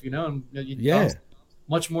MJF, you know, and yeah,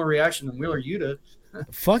 much more reaction than Wheeler Yuta.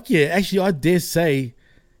 Fuck yeah! Actually, I dare say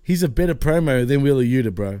he's a better promo than Wheeler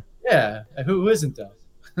Yuta, bro. Yeah, who isn't though?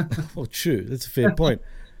 Oh, true. That's a fair point.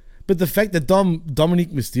 But the fact that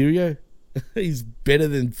Dominic Mysterio is better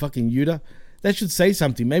than fucking Yuta, that should say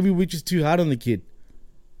something. Maybe we're just too hard on the kid.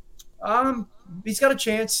 He's got a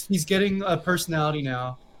chance. He's getting a personality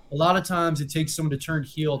now. A lot of times it takes someone to turn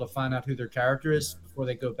heel to find out who their character is before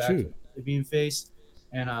they go back to being face.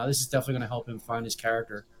 And this is definitely going to help him find his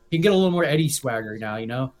character. He can get a little more Eddie swagger now, you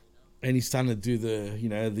know? And he's starting to do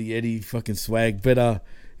the Eddie fucking swag. But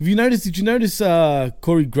did you notice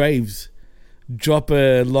Corey Graves drop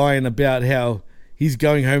a line about how he's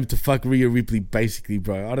going home to fuck Rhea Ripley, basically,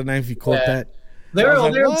 bro? I don't know if you caught that. They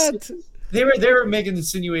were making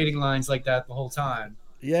insinuating lines like that the whole time.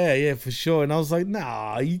 Yeah, for sure. And I was like,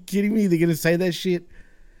 nah, are you kidding me? They're going to say that shit?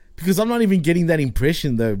 Because I'm not even getting that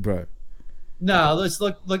impression, though, bro. No, it's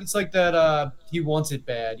like that he wants it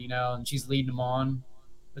bad, you know, and she's leading him on.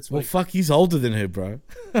 Well, fuck, he's older than her, bro.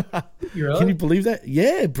 Really? Can you believe that?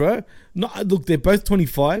 Yeah, bro. No, look, they're both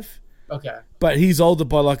 25. Okay. But he's older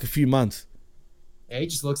by like a few months. Yeah, he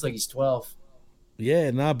just looks like he's 12.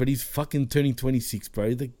 Yeah, nah, but he's fucking turning 26,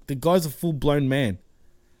 bro. The guy's a full-blown man.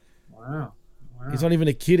 Wow. He's not even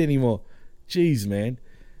a kid anymore. Jeez, man.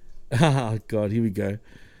 Oh, God, here we go.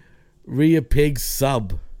 Rhea Peg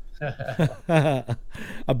sub. I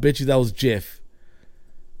bet you that was Jeff.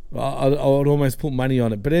 I would almost put money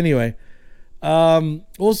on it. But anyway,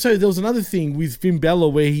 also, there was another thing with Finn Balor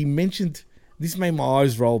where he mentioned, this made my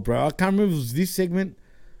eyes roll, bro. I can't remember if it was this segment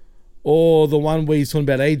or the one where he's talking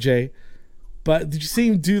about AJ. But did you see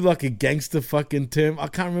him do like a gangster fucking term? I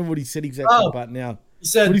can't remember what he said exactly about now. He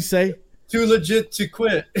said, what did he say? Too legit to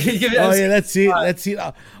quit. Oh, yeah, that's it. That's it.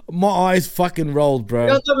 My eyes fucking rolled, bro.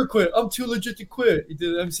 I'll never quit. I'm too legit to quit. He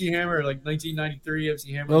did MC Hammer, like 1993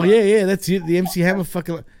 MC Hammer. Oh, yeah, that's it. The MC Hammer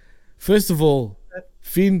fucking... First of all,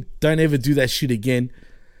 Finn, don't ever do that shit again.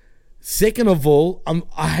 Second of all,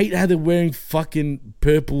 I hate how they're wearing fucking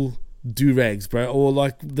purple do-rags, bro. Or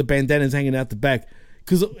like the bandanas hanging out the back.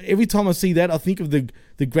 Because every time I see that, I think of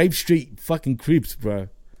the Grape Street fucking Crips, bro.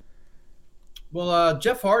 Well,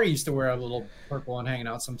 Jeff Hardy used to wear a little purple one hanging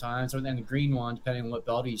out sometimes, and the green one, depending on what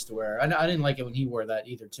belt he used to wear. I didn't like it when he wore that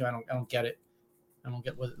either, too. I don't get it. I don't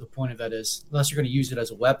get what the point of that is, unless you're going to use it as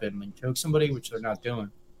a weapon and choke somebody, which they're not doing.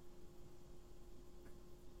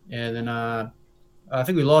 And then I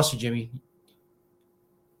think we lost you, Jimmy.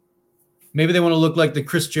 Maybe they want to look like the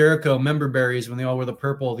Chris Jericho member berries when they all wore the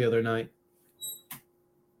purple the other night.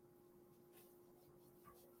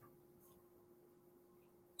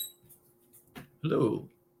 Hello.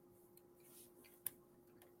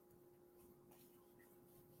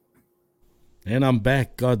 And I'm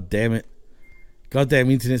back. God damn it. Goddamn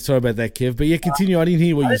internet. Sorry about that, Kev. But yeah, continue. I didn't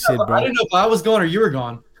hear what you said, bro. I didn't know if I was gone or you were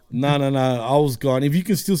gone. No. I was gone. If you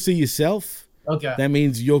can still see yourself, okay, that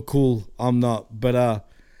means you're cool. I'm not. But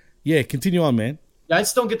yeah, continue on, man. I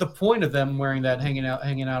just don't get the point of them wearing that hanging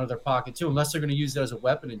out of their pocket too, unless they're going to use it as a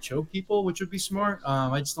weapon and choke people, which would be smart.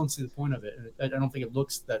 I just don't see the point of it. I don't think it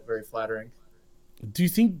looks that very flattering. Do you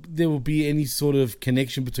think there will be any sort of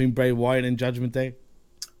connection between Bray Wyatt and Judgment Day?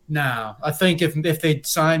 No, I think if they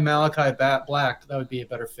sign Malachi Black, that would be a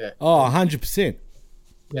better fit. Oh, 100%.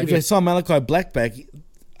 Yeah, if they sign Malachi Black back,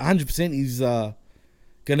 100% he's going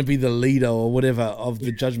to be the leader or whatever of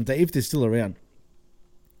the Judgment Day, if they're still around.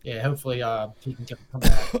 Yeah, hopefully he can come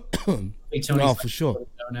back. Oh, for sure.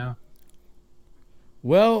 Now.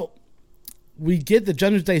 Well, we get the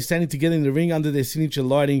Judgment Day standing together in the ring under their signature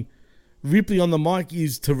lighting. Ripley on the mic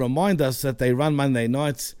is to remind us that they run Monday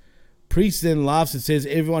nights. Priest then laughs and says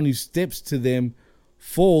everyone who steps to them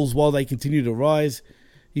falls while they continue to rise.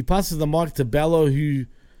 He passes the mic to Balor, who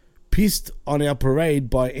pissed on our parade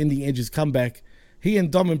by ending Edge's comeback. He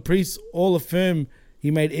and Dom and Priest all affirm he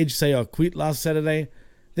made Edge say I quit last Saturday.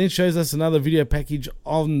 Then shows us another video package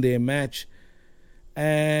on their match.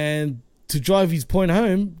 And to drive his point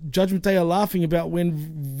home, Judgment Day are laughing about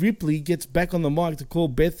when Ripley gets back on the mic to call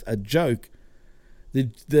Beth a joke.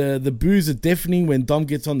 The boos are deafening when Dom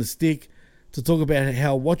gets on the stick to talk about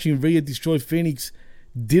how watching Rhea destroy Phoenix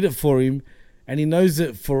did it for him. And he knows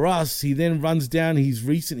that for us, he then runs down his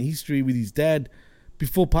recent history with his dad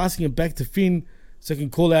before passing it back to Finn so he can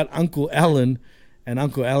call out Uncle Alan. And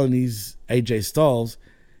Uncle Alan is AJ Styles.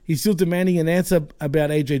 He's still demanding an answer about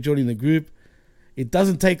AJ joining the group. It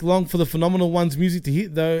doesn't take long for the Phenomenal One's music to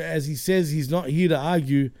hit, though, as he says he's not here to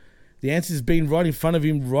argue. The answer's been right in front of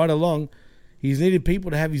him right along. He's needed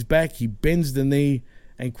people to have his back. He bends the knee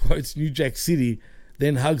and quotes New Jack City,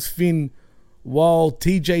 then hugs Finn while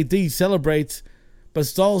TJD celebrates. But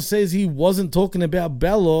Styles says he wasn't talking about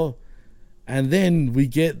Balor. And then we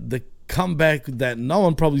get the comeback that no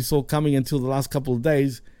one probably saw coming until the last couple of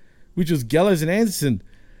days, which was Gallows and Anderson.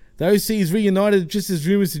 The OC is reunited just as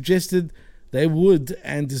rumors suggested they would,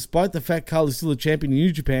 and despite the fact Carl is still a champion in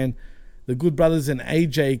New Japan, the Good Brothers and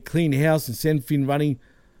AJ clean house and send Finn running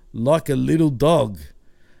like a little dog.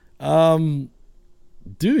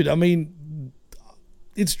 Dude, I mean,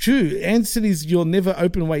 it's true. Anderson is your never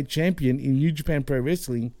open weight champion in New Japan Pro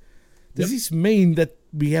Wrestling. Does this mean that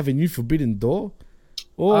we have a new Forbidden Door?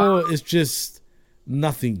 Or it's just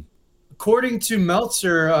nothing? According to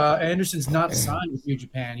Meltzer, Anderson's not signed with New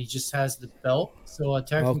Japan. He just has the belt. So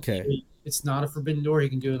technically, it's not a Forbidden Door. He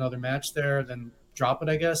can do another match there, then drop it,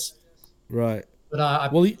 I guess. Right.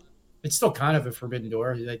 But it's still kind of a Forbidden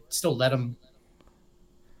Door. They still let him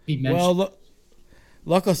be mentioned. Well,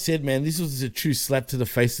 like I said, man, this was a true slap to the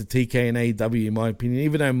face of TK and AEW, in my opinion,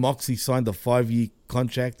 even though Moxley signed a 5-year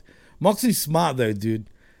contract. Moxley's smart, though, dude.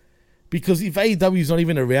 Because if AEW is not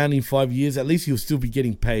even around in 5 years, at least he'll still be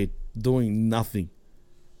getting paid, doing nothing.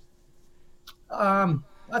 I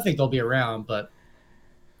think they'll be around, but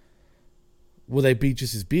will they be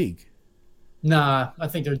just as big? Nah, I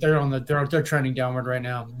think they're trending downward right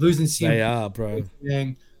now. Losing CM. They are, bro.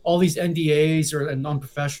 All these NDAs and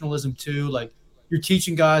unprofessionalism too. Like, you're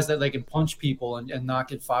teaching guys that they can punch people and not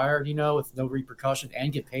get fired, with no repercussion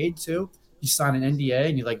and get paid too. You sign an NDA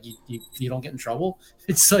and you don't get in trouble.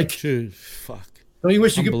 It's like, dude, fuck. Don't you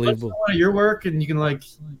wish you could put someone at your work and you can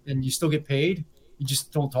and you still get paid? You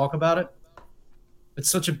just don't talk about it. It's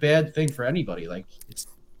such a bad thing for anybody.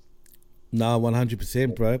 No,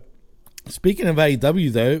 100%, bro. Speaking of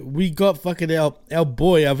AEW though, we got fucking our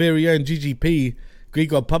boy, our very own GGP,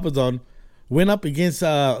 Grigor Papadon, went up against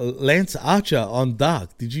Lance Archer on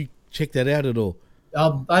Dark. Did you check that out at all?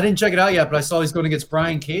 I didn't check it out yet, but I saw he's going against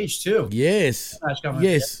Brian Cage too. Yes.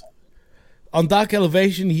 On Dark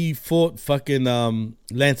Elevation, he fought fucking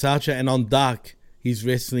Lance Archer, and on Dark, he's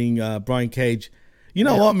wrestling Brian Cage. You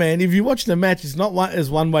know what, man? If you watch the match, it's not as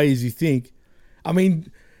one way as you think. I mean,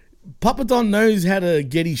 Papadon knows how to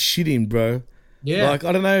get his shit in, bro. Yeah. I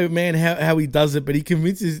don't know, man, how he does it, but he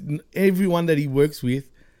convinces everyone that he works with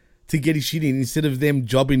to get his shit in instead of them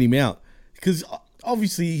jobbing him out. Because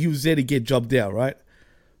obviously he was there to get jobbed out, right?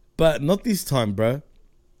 But not this time, bro.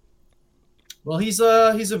 Well, he's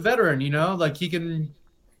a veteran, he can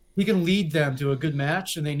lead them to a good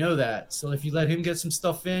match, and they know that. So if you let him get some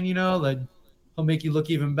stuff in, he'll make you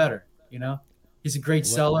look even better. He's a great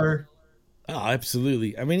seller. Oh,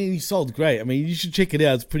 absolutely. I mean, he sold great. I mean, you should check it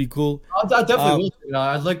out. It's pretty cool. I definitely will check it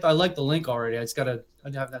out. I like the link already. I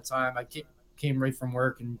didn't have that time. I came right from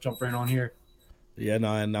work and jumped right on here. Yeah,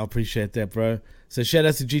 no, and I appreciate that, bro. So shout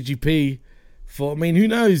out to GGP for, who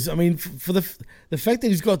knows? I mean, for the fact that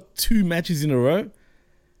he's got 2 matches in a row,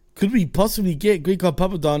 could we possibly get Grigor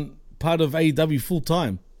Papadon part of AEW full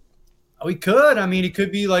time? We could. I mean, it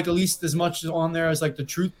could be at least as much on there as the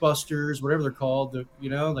Truth Busters, whatever they're called,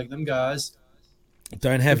 them guys.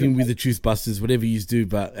 Don't have him with the Truth Busters, whatever you do,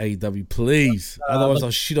 but AEW, please. Otherwise,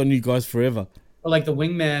 I'll shit on you guys forever. Or the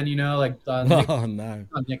Wingman, Nick, oh, no.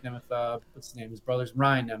 Not Nick Nemeth, what's his name? His brother's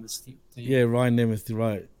Ryan Nemeth. Team. Yeah, Ryan Nemeth,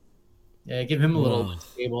 right. Yeah, give him a little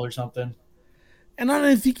table or something. And I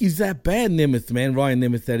don't think he's that bad, Nemeth, man. Ryan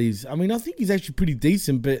Nemeth, that is. I mean, I think he's actually pretty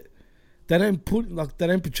decent, but they don't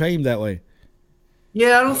portray him that way.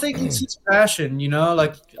 Yeah, I don't think it's his passion,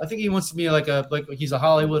 I think he wants to be like he's a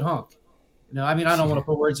Hollywood hunk. I mean, I don't want to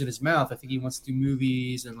put words in his mouth. I think he wants to do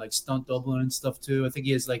movies and stunt doubling and stuff too. I think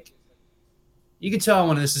he has you can tell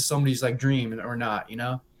when this is somebody's dream or not,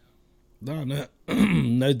 No,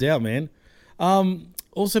 no doubt, man.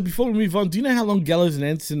 Also, before we move on, do you know how long Gallows and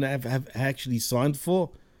Anderson have actually signed for?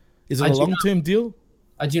 Is it a long-term deal?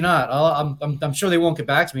 I do not. I'm sure they won't get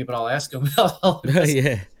back to me, but I'll ask them.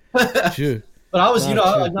 Yeah, sure. But I was, True.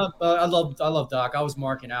 I love Doc. I was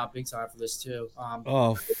marking out big time for this too.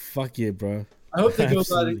 Oh, fuck yeah, bro. I hope they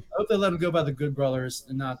Absolutely. I hope they let him go by the Good Brothers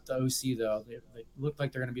and not the OC though. They look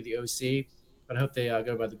like they're going to be the OC, but I hope they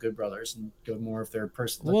go by the Good Brothers and go more of their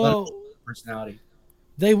Well, personality.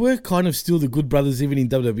 they were kind of still the Good Brothers even in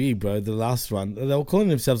WWE, bro. The last run, they were calling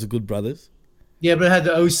themselves the Good Brothers. Yeah, but it had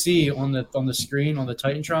the OC on the screen on the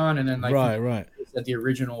Titantron, and then like right. At the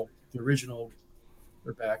original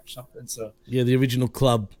we're back or something. So Yeah, the original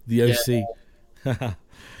club, the OC.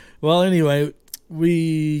 Well, anyway,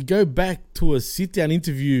 we go back to a sit-down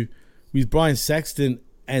interview with Brian Saxton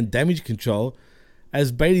and Damage Control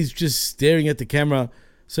as Bailey's just staring at the camera.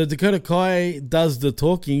 So Dakota Kai does the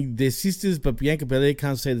talking. They're sisters, but Bianca Belair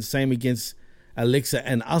can't say the same against Alexa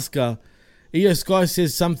and Asuka. Io Sky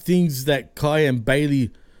says some things that Kai and Bailey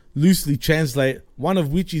loosely translate, one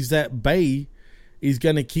of which is that Bae is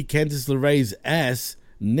going to kick Candice LeRae's ass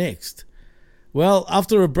next. Well,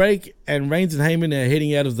 after a break, and Reigns and Heyman are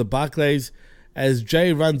heading out of the Barclays as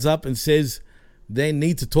Jay runs up and says they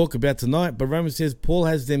need to talk about tonight, but Roman says Paul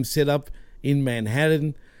has them set up in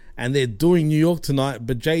Manhattan and they're doing New York tonight,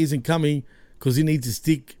 but Jay isn't coming because he needs to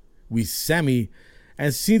stick with Sammy.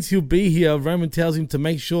 And since he'll be here, Roman tells him to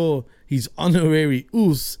make sure his honorary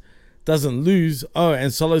Uso doesn't lose. Oh,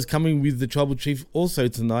 and Solo's coming with the Tribal Chief also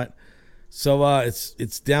tonight. So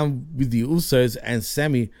it's down with the Usos and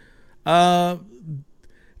Sammy. Do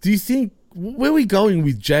you think, where are we going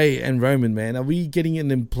with Jay and Roman, man? Are we getting an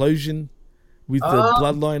implosion with the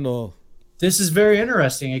bloodline, or? This is very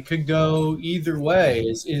interesting. It could go either way.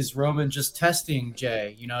 Is Roman just testing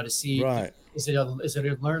Jay, to see, right, is it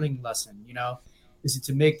a learning lesson, Is it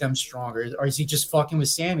to make them stronger? Or is he just fucking with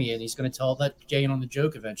Sammy and he's going to let Jay in on the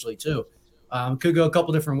joke eventually too? Could go a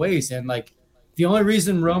couple different ways. And like the only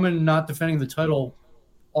reason Roman not defending the title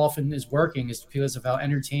often is working is because of how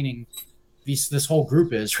entertaining this whole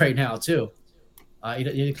group is right now too.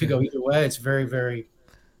 It could go either way. It's very, very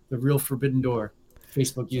the real forbidden door.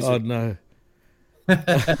 Facebook user. Oh no.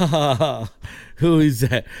 Who is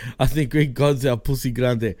that? I think Greg God's our pussy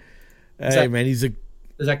grande. Hey man, is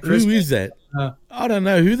that Chris? Who is that? I don't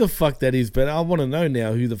know who the fuck that is, but I want to know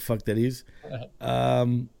now who the fuck that is.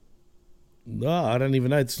 No, I don't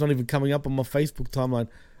even know. It's not even coming up on my Facebook timeline.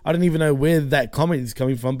 I don't even know where that comment is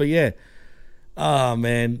coming from, but yeah. Oh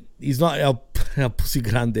man, he's not our pussy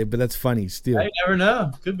grande, but that's funny still. I never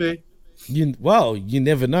know. Could be. You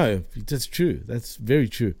never know. That's true. That's very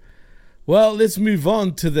true. Well, let's move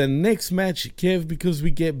on to the next match, Kev, because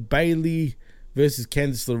we get Bailey versus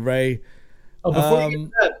Candice LeRae. Oh, before we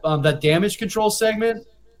get that damage control segment,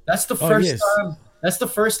 that's the first time. That's the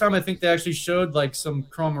first time I think they actually showed like some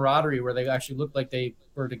camaraderie where they actually looked like they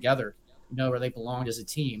were together, where they belonged as a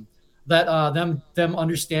team. That them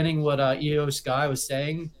understanding what Io Sky was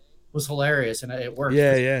saying was hilarious, and it worked.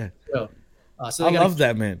 Yeah. So I love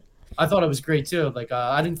that, man. I thought it was great too. Like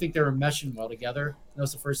I didn't think they were meshing well together. That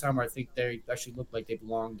was the first time where I think they actually looked like they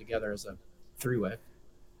belonged together as a three-way.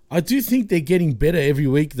 I do think they're getting better every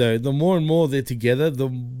week, though. The more and more they're together, the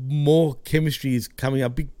more chemistry is coming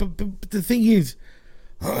up. But the thing is,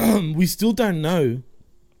 we still don't know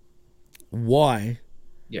why.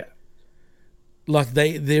 Yeah. Like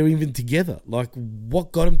they're even together. Like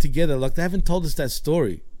what got them together? Like they haven't told us that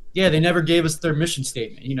story. Yeah, they never gave us their mission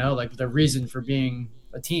statement. Like their reason for being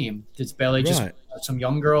a team. Did Bailey just some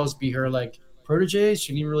young girls be her like proteges?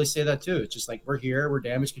 She didn't even really say that too. It's just like we're here, we're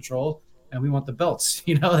damage control, and we want the belts.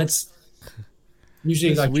 That's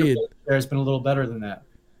usually that's like weird. There's been a little better than that.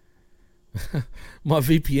 My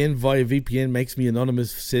VPN via VPN makes me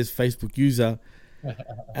anonymous, says Facebook user,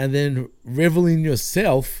 and then revel in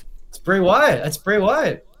yourself. It's Bray Wyatt. That's Bray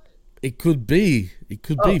Wyatt. It could be. It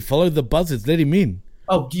could be. Follow the buzzards. Let him in.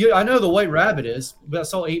 Oh, I know the White Rabbit is, but I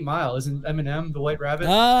saw 8 Mile. Isn't Eminem the White Rabbit?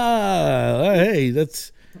 Ah, hey,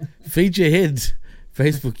 that's feed your heads.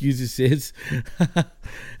 Facebook user says,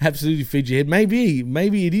 absolutely feed your head.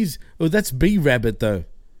 Maybe it is. Oh, that's B Rabbit though.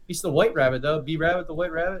 He's the White Rabbit though. B Rabbit, the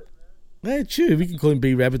White Rabbit. Yeah, true. We can call him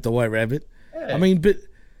B Rabbit, the White Rabbit. Yeah. I mean,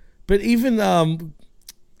 but even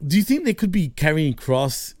do you think there could be carrying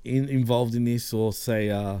Cross involved in this, or say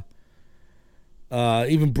even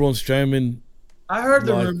Braun Strowman? I heard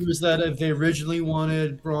the rumors that if they originally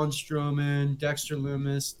wanted Braun Strowman, Dexter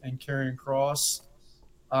Lumis, and Karrion Kross,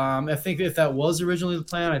 I think if that was originally the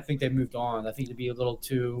plan, I think they moved on. I think it'd be a little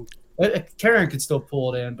too. Karrion could still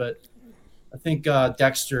pull it in, but I think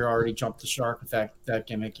Dexter already jumped the shark with that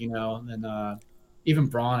gimmick, and then even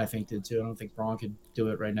Braun I think did too. I don't think Braun could do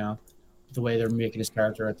it right now, the way they're making his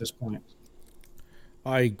character at this point.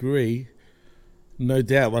 I agree. No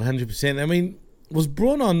doubt, 100%. I mean, was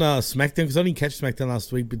Braun on SmackDown? Because I didn't catch SmackDown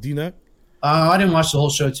last week, but do you know? I didn't watch the whole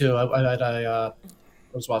show too. I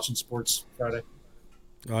was watching sports Friday.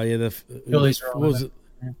 Oh yeah, the Phillies were on. was it?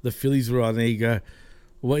 The Phillies were on. There you go.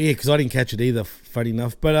 Well, yeah, because I didn't catch it either. Funny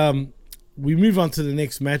enough, but we move on to the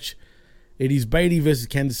next match. It is Bayley versus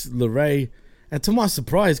Candice LeRae, and to my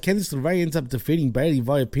surprise, Candice LeRae ends up defeating Bayley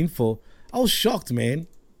via pinfall. I was shocked, man.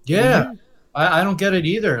 Yeah, I don't get it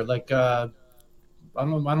either. Like, I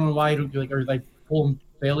don't know why like pulling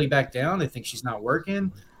Bayley back down. They think she's not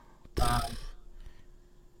working.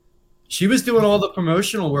 She was doing all the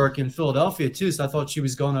promotional work in Philadelphia too, so I thought she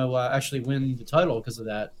was going to actually win the title because of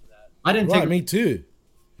that. I didn't think. Me too.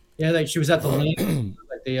 Yeah, like she was at the link.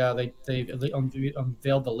 Like they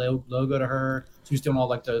unveiled the logo to her. She was doing all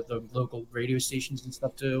like the local radio stations and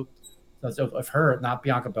stuff too. So of her, not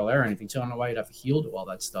Bianca Belair or anything. So I don't know why you'd have a heel do all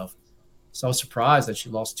that stuff. So I was surprised that she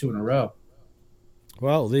lost 2 in a row.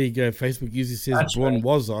 Well, there you go. Facebook user says Braun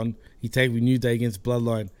was on. He tagged with New Day against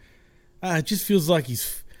Bloodline. It just feels like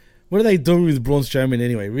he's... What are they doing with Braun Strowman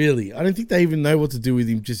anyway, really? I don't think they even know what to do with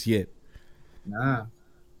him just yet. Nah.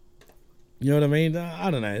 You know what I mean? I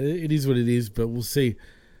don't know. It is what it is, but we'll see.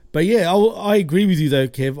 But yeah, I agree with you though,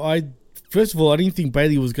 Kev. First of all, I didn't think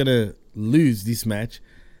Bayley was going to lose this match.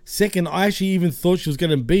 Second, I actually even thought she was going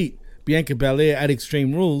to beat Bianca Belair at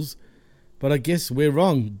Extreme Rules, but I guess we're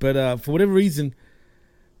wrong. But for whatever reason,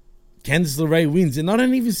 Candice LeRae wins, and I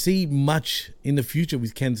don't even see much in the future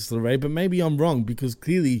with Candice LeRae, but maybe I'm wrong because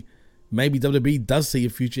clearly maybe WWE does see a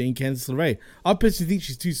future in Candice LeRae. I personally think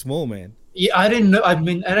she's too small, man. Yeah, I didn't know. I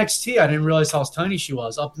mean, NXT, I didn't realize how tiny she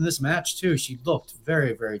was. Up in this match, too, she looked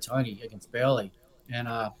very, very tiny against Bayley. And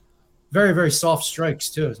very, very soft strikes,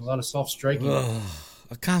 too. There's a lot of soft striking. Ugh,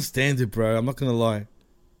 I can't stand it, bro. I'm not going to lie.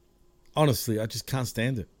 Honestly, I just can't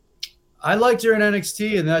stand it. I liked her in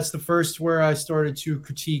NXT, and that's the first where I started to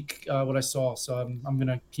critique what I saw. So I'm going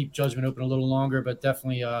to keep judgment open a little longer, but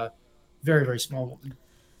definitely very, very small.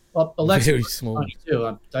 Well, Alexa very small.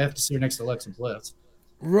 Too. I have to see her next to Alexa Bliss.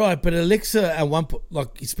 Right, but Alexa at one point,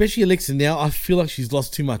 like especially Alexa now, I feel like she's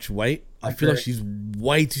lost too much weight. I feel like she's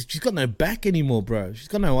she's got no back anymore, bro. She's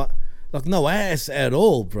got no ass at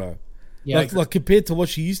all, bro. Yeah, like compared to what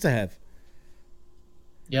she used to have.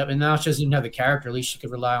 Yeah, and now she doesn't even have the character. At least she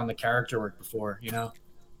could rely on the character work before, you know.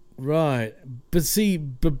 Right, but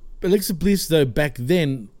Alexa Bliss though back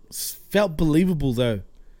then felt believable though,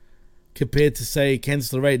 compared to say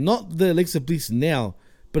Candice LeRae. Not the Alexa Bliss now,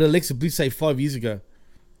 but Alexa Bliss say 5 years ago.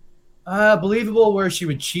 Believable where she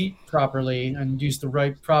would cheat properly and use the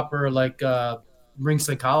right proper ring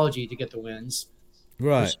psychology to get the wins.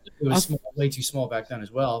 Right. It was way too small back then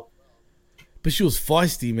as well. But she was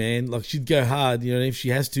feisty, man. Like she'd go hard, you know, if she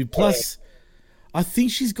has to. Plus, I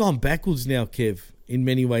think she's gone backwards now, Kev, in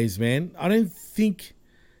many ways, man. I don't think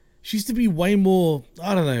she used to be way more.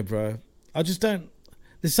 I don't know, bro. I just don't.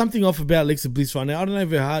 There's something off about Alexa Bliss right now. I don't know if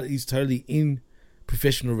her heart is totally in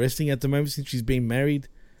professional wrestling at the moment since she's been married.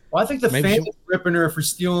 Well, I think the fans ripping her for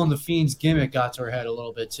stealing the Fiend's gimmick got to her head a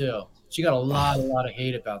little bit too. She got a lot of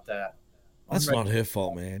hate about that. That's not her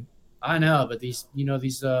fault, man. I know, but these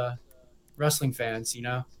wrestling fans,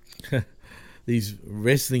 these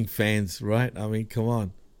wrestling fans, right? I mean, come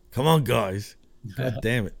on, guys. God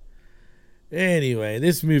damn it. Anyway,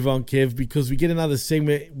 let's move on, Kev, because we get another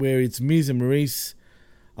segment where it's Miz and Maurice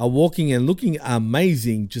are walking and looking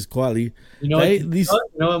amazing, just quietly. You know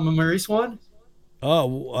what Maurice won?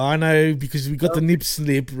 Oh, I know, because we got the nip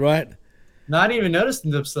slip, right? Not even noticed the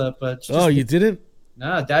nip slip, but you didn't?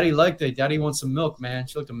 Nah, Daddy liked it. Daddy wants some milk, man.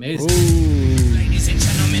 She looked amazing. Ooh. Ladies and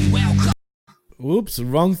gentlemen, welcome. Whoops,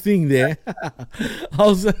 wrong thing there.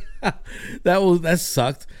 That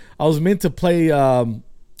sucked. I was meant to play.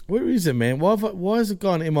 Where is it, man? Why has it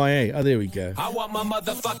gone MIA? Oh, there we go. I want my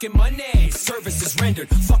motherfucking money. Service is rendered.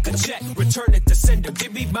 Fuck a check. Return it to sender.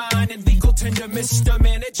 Give me mine and legal tender, Mr.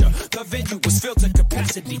 Manager. The venue was filled to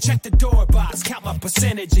capacity. Check the door box. Count my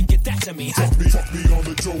percentage and get that to me. Fuck me on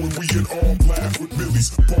the dough and we in all black with Millies.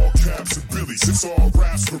 Ball caps and Billies. It's all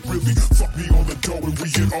raps for really. Fuck me on the dough and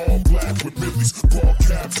we in all black with Millies. Ball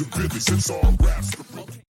caps and Billies. It's all raps for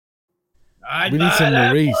really. We need some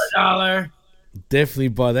Maurice. $1. Definitely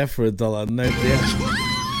buy that for $1, no doubt.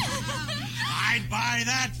 I'd buy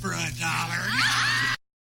that for $1.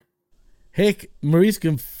 Heck, Maurice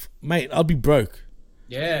can, mate. I'll be broke.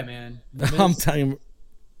 Yeah, man. I'm telling you,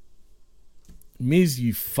 Miz,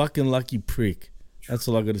 you fucking lucky prick. That's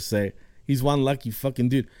all I got to say. He's one lucky fucking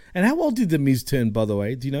dude. And how old did the Miz turn, by the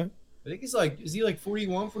way? Do you know? I think is he like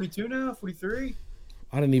 41, 42 now? 43?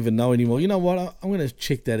 I don't even know anymore. You know what? I'm going to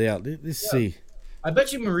check that out. Let's see. I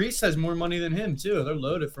bet you Maurice has more money than him too. They're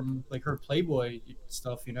loaded from like her Playboy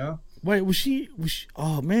stuff, you know. Wait, was she?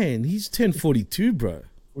 Oh man, he's turned 42, bro.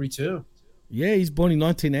 42. Yeah, he's born in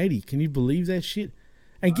 1980. Can you believe that shit?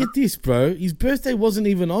 And get this, bro. His birthday wasn't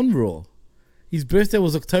even on Raw. His birthday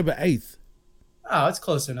was October 8th. Oh, it's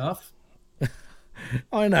close enough.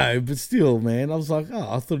 I know, but still, man. I was like,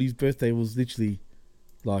 I thought his birthday was literally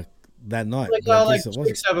like that night. Like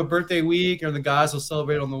chicks have a birthday week, or the guys will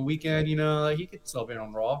celebrate on the weekend. You know, like he could celebrate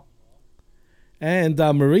on Raw. And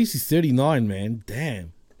Maurice is 39, man.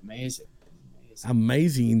 Damn.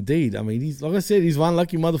 Amazing indeed. I mean, he's like I said, he's one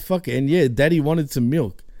lucky motherfucker. And yeah, Daddy wanted some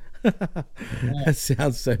milk. That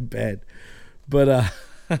sounds so bad, but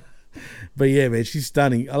yeah, man, she's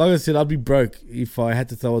stunning. Like I said, I'd be broke if I had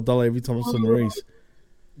to throw $1 every time I saw Maurice.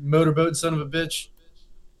 Motorboat son of a bitch.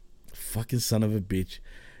 Fucking son of a bitch.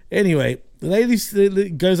 Anyway, the lady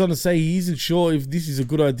goes on to say he isn't sure if this is a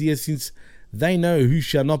good idea since they know who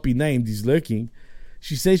shall not be named is lurking.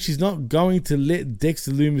 She says she's not going to let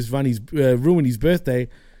Dexter Lumis ruin his birthday,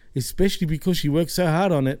 especially because she worked so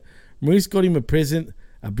hard on it. Maurice got him a present,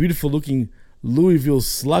 a beautiful-looking Louisville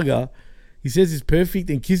Slugger. He says it's perfect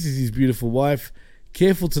and kisses his beautiful wife,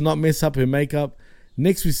 careful to not mess up her makeup.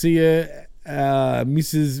 Next we see her,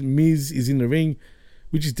 Mrs. Miz is in the ring,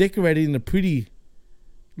 which is decorated in a pretty,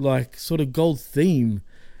 like, sort of gold theme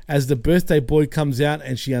as the birthday boy comes out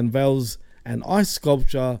and she unveils an ice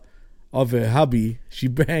sculpture of her hubby. She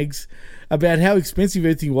brags about how expensive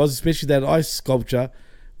everything was, especially that ice sculpture,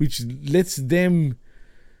 which lets them,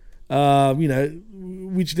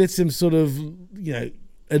 which lets them sort of,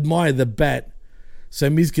 admire the bat so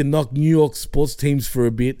Miz can knock New York sports teams for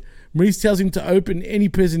a bit. Maurice tells him to open any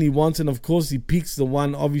present he wants, and of course he picks the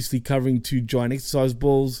one obviously covering 2 giant exercise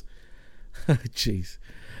balls. Jeez.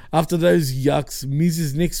 After those yucks,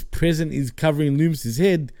 Miz's next present is covering Loomis'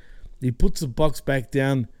 head. He puts the box back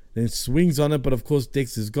down, then swings on it, but of course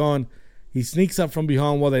Dexter's gone. He sneaks up from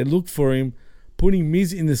behind while they look for him, putting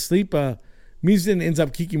Miz in the sleeper. Miz then ends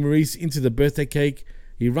up kicking Maurice into the birthday cake.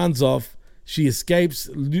 He runs off. She escapes.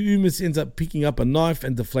 Loomis ends up picking up a knife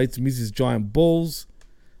and deflates Miz's giant balls.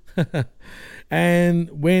 And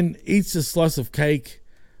when eats a slice of cake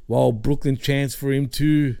while Brooklyn chants for him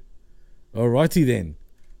to... Alrighty then.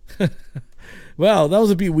 Well, that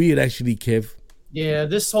was a bit weird actually, Kev. Yeah,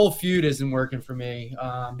 this whole feud isn't working for me.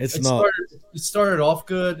 It's not. It started off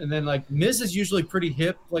good, and then like Miz is usually pretty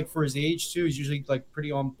hip, like for his age too. He's usually like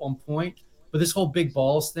pretty on point. But this whole big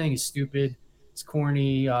balls thing is stupid. It's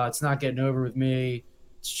corny. It's not getting over with me.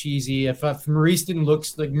 It's cheesy. If Maurice didn't look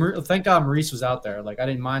like, thank God Maurice was out there. Like I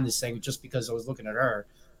didn't mind this segment just because I was looking at her.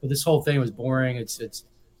 But this whole thing was boring. It's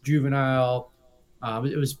juvenile.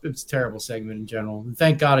 It was a terrible segment in general. And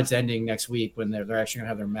thank God it's ending next week when they're actually gonna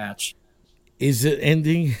have their match. Is it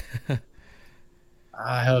ending?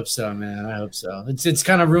 I hope so, man. I hope so. It's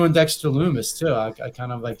kind of ruined Dexter Lumis too. I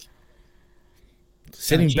kind of like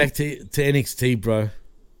send him back to NXT, bro.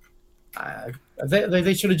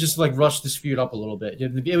 They should have just like rushed this feud up a little bit.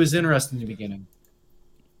 It was interesting in the beginning.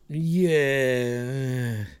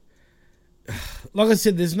 Yeah. Like I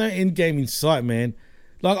said, there's no end game in sight, man.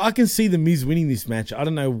 Like I can see the Miz winning this match. I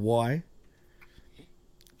don't know why.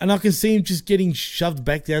 And I can see him just getting shoved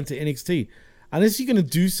back down to NXT. Unless you're going to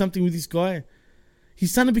do something with this guy.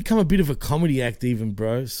 He's starting to become a bit of a comedy act even,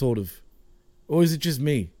 bro. Sort of. Or is it just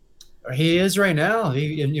me? He is right now.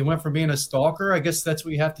 He went from being a stalker. I guess that's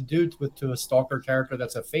what you have to do to a stalker character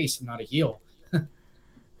that's a face and not a heel.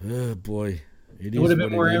 Oh, boy. It would have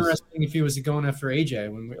been more interesting if he was going after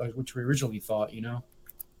AJ, which we originally thought, you know?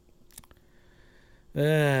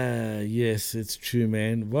 Yes, it's true,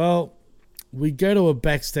 man. Well, we go to a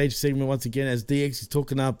backstage segment once again as DX is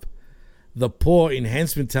talking up the poor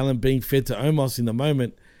enhancement talent being fed to Omos in the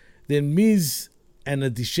moment. Then Miz and a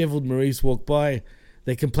disheveled Maurice walk by.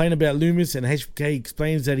 They complain about Loomis, and HBK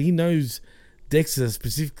explains that he knows Dexter,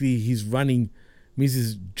 specifically he's running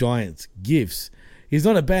Miz's giant gifts. He's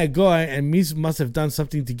not a bad guy, and Miz must have done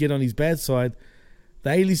something to get on his bad side.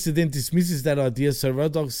 The A-lister then dismisses that idea, so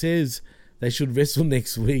Road Dogg says they should wrestle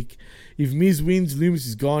next week. If Miz wins, Loomis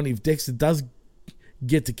is gone. If Dexter does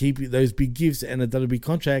get to keep those big gifts and a WWE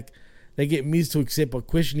contract, they get Miz to accept by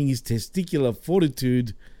questioning his testicular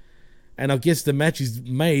fortitude. And I guess the match is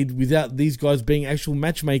made without these guys being actual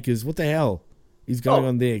matchmakers. What the hell is going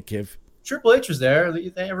on there, Kev? Triple H was there.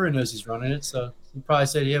 Everyone knows he's running it, so he probably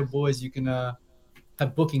said, "Yeah, boys, you can have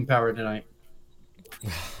booking power tonight."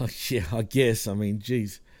 Yeah, I guess. I mean,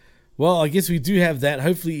 geez. Well, I guess we do have that.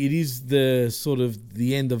 Hopefully it is the sort of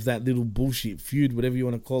the end of that little bullshit feud, whatever you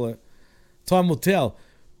want to call it. Time will tell.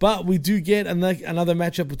 But we do get another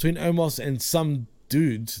matchup between Omos and some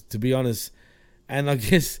dudes, to be honest. And I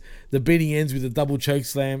guess the beating ends with a double choke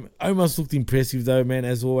slam. Omos looked impressive though, man,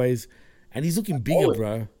 as always. And he's looking bigger,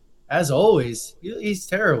 bro. As always. He's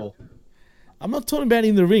terrible. I'm not talking about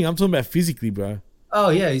in the ring. I'm talking about physically, bro. Oh,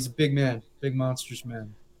 yeah. He's a big man. Big, monstrous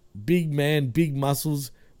man. Big man, big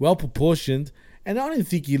muscles, well proportioned. And I don't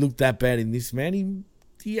think he looked that bad in this, man.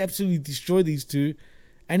 He absolutely destroyed these two.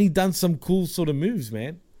 And he done some cool sort of moves,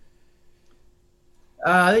 man.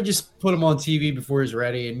 They just put him on TV before he's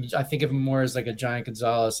ready, and I think of him more as like a Giant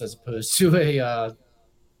Gonzalez as opposed to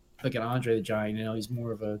like an Andre the Giant. You know, he's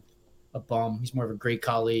more of a bum. He's more of a Great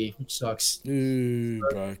Khali, which sucks. Ooh,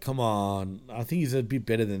 bro, come on. I think he's a bit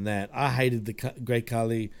better than that. I hated the Great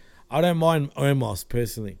Khali. I don't mind Omos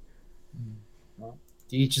personally. Well,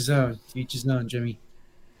 to each his own. To each his own, Jimmy.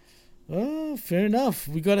 Oh, fair enough.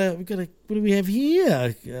 We got a. What do we have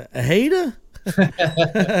here? A hater?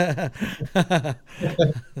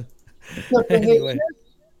 Anyway,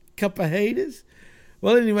 couple of haters.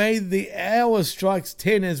 Well, anyway, the hour strikes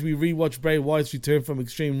 10 as we rewatch Bray Wyatt's return from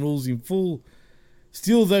Extreme Rules in full.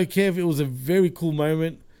 Still, though, Kev, it was a very cool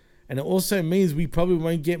moment, and it also means we probably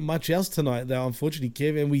won't get much else tonight, though. Unfortunately,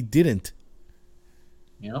 Kev, and we didn't.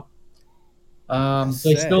 Yeah.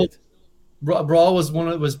 They still. Brawl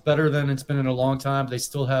was better than it's been in a long time. They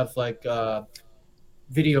still have like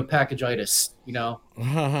video packageitis, you know.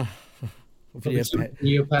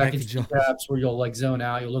 Video package apps where you'll like zone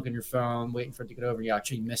out, you'll look on your phone, waiting for it to get over, and you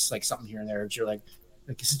actually miss like something here and there. But you're like,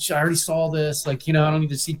 I already saw this. Like, you know, I don't need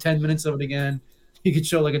to see 10 minutes of it again. You could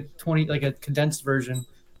show like a condensed version.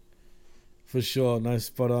 For sure, no,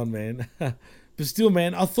 spot on, man. But still,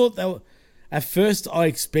 man, I thought that. At first, I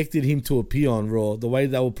expected him to appear on Raw, the way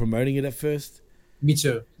they were promoting it at first. Me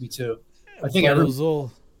too. I think it was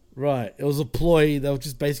all right. It was a ploy. They were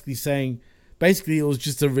just basically saying, it was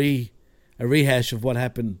just a rehash of what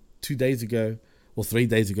happened 2 days ago, or 3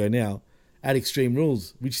 days ago now, at Extreme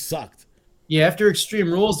Rules, which sucked. Yeah, after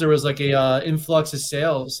Extreme Rules, there was like a influx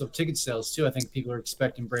of ticket sales too. I think people are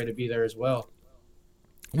expecting Bray to be there as well.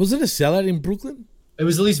 Was it a sellout in Brooklyn? It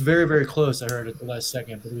was at least very, very close. I heard at the last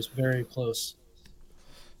second, but it was very close.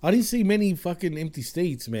 I didn't see many fucking empty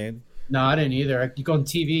seats, man. No, I didn't either. You go on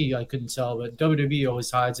TV, I couldn't tell, but WWE always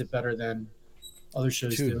hides it better than other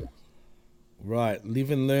shows do. Right. Live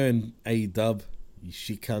and learn, AEW, you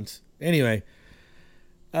shit cunts. Anyway,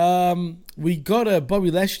 we got a Bobby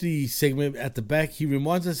Lashley segment at the back. He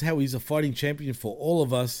reminds us how he's a fighting champion for all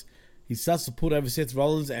of us. He starts to put over Seth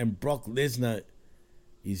Rollins, and Brock Lesnar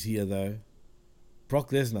is here, though.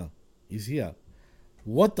 Brock Lesnar is here.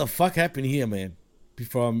 What the fuck happened here, man?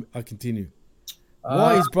 Before I continue,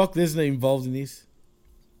 why is Brock Lesnar involved in this?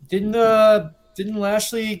 Didn't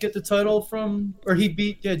Lashley get the title from, or he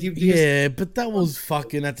beat? Yeah, but that was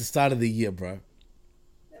fucking at the start of the year, bro.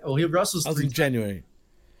 Well, he wrestles. That was in January.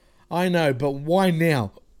 I know, but why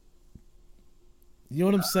now? You know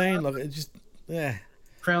what I'm saying? Like, it just,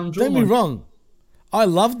 Crown jewel. Don't be wrong. I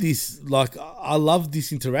love this. Like, I love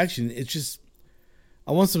this interaction. It's just,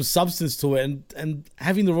 I want some substance to it, and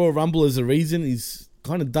having the Royal Rumble as a reason is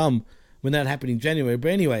kind of dumb when that happened in January. But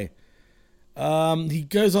anyway, he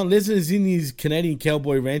goes on. Lesnar is in his Canadian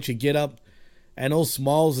cowboy rancher getup, and all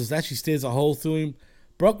smiles as Lashley stares a hole through him.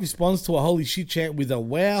 Brock responds to a holy shit chant with a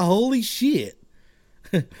wow, holy shit,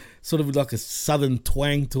 sort of with like a southern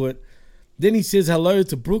twang to it. Then he says hello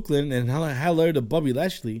to Brooklyn and hello to Bobby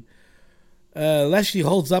Lashley. Lashley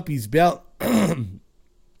holds up his belt.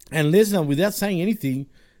 And Lesnar, without saying anything,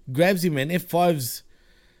 grabs him and F5s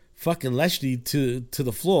fucking Lashley to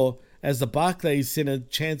the floor as the Barclays Center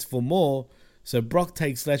chants for more. So Brock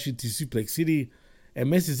takes Lashley to Suplex City and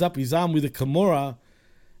messes up his arm with a Kimura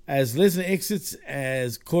as Lesnar exits,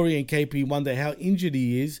 as Corey and KP wonder how injured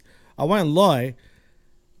he is. I won't lie,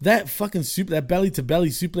 that fucking that belly-to-belly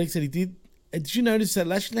suplex that he did you notice that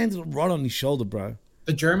Lashley landed right on his shoulder, bro?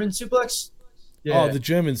 The German suplex? Yeah. Oh, the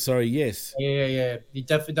German, sorry, yes. Yeah. He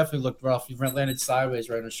definitely looked rough. He landed sideways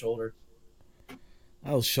right on his shoulder.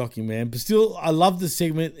 That was shocking, man. But still, I love the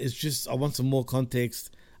segment. It's just, I want some more context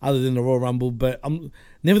other than the Royal Rumble. But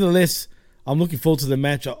nevertheless, I'm looking forward to the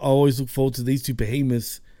match. I always look forward to these two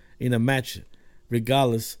behemoths in a match,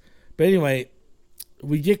 regardless. But anyway,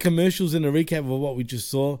 we get commercials and a recap of what we just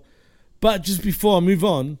saw. But just before I move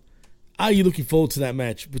on, are you looking forward to that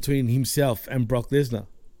match between himself and Brock Lesnar?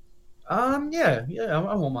 Yeah,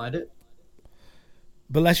 I won't mind it.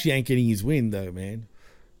 But Lashley ain't getting his win, though, man.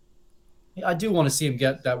 I do want to see him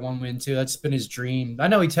get that one win, too. That's been his dream. I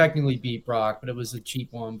know he technically beat Brock, but it was a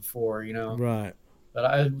cheap one before, you know. Right.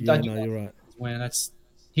 But you're right. Win.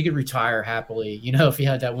 He could retire happily, you know, if he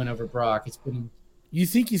had that win over Brock. It's been. You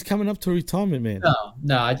think he's coming up to retirement, man?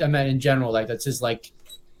 No. I meant in general, like that's his like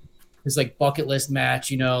his like bucket list match,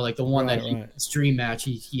 you know, like the one Right. his dream match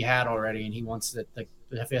he had already, and he wants that, like,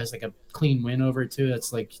 if he has like a clean win over it too,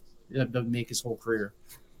 that's like that would make his whole career.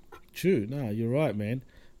 True. No, you're right, man.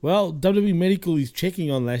 Well, WWE Medical is checking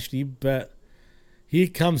on Lashley, but here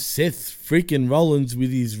comes Seth freaking Rollins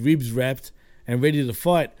with his ribs wrapped and ready to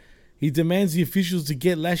fight. He demands the officials to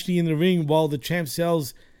get Lashley in the ring while the champ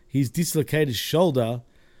sells his dislocated shoulder.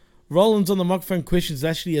 Rollins on the microphone questions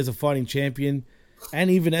Lashley as a fighting champion and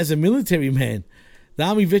even as a military man. The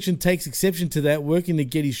Army veteran takes exception to that, working to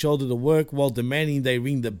get his shoulder to work while demanding they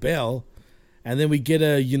ring the bell. And then we get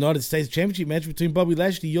a United States Championship match between Bobby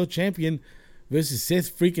Lashley, your champion, versus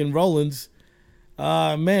Seth freaking Rollins.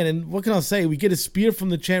 Man, and what can I say? We get a spear from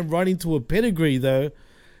the champ right into a pedigree, though.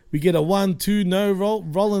 We get a 1-2 no roll.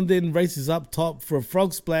 Rollins then races up top for a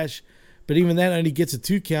frog splash, but even that only gets a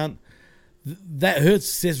 2 count. That hurts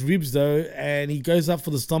Seth's ribs, though, and he goes up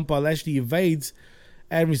for the stomp by Lashley, evades,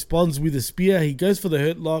 and responds with a spear. He goes for the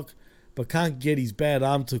hurt lock, but can't get his bad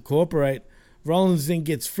arm to cooperate. Rollins then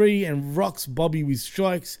gets free and rocks Bobby with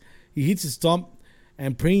strikes. He hits a stomp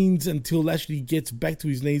and preens until Lashley gets back to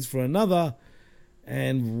his knees for another.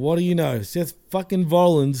 And what do you know? Seth fucking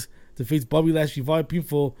Rollins defeats Bobby Lashley via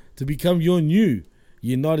pinfall to become your new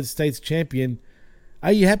United States champion.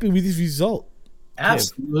 Are you happy with this result?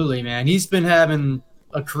 Absolutely, man. He's been having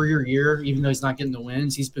a career year, even though he's not getting the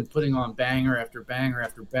wins. He's been putting on banger after banger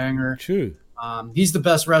after banger. True. He's the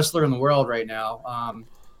best wrestler in the world right now.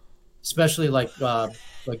 Especially like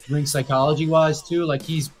ring psychology wise too. Like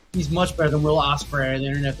he's much better than Will Ospreay. The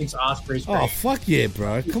internet thinks Ospreay's great. Oh fuck yeah,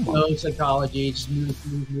 bro! Come on. No psychology, just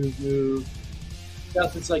move.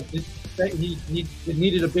 It's like he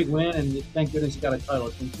needed a big win, and thank goodness he got a title.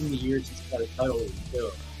 It's been too many years since he got a title.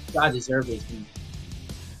 God deserved it. He's been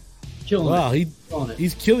killing it.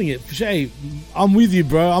 He's killing it. Shay, I'm with you,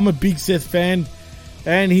 bro. I'm a big Seth fan,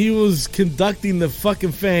 and he was conducting the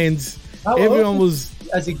fucking fans. Everyone was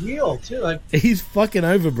as a heel too. Like, he's fucking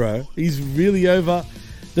over, bro. He's really over.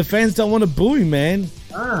 The fans don't want to boo him, man.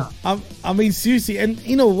 I mean, seriously, and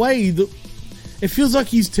in a way, it feels like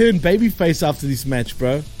he's turned babyface after this match,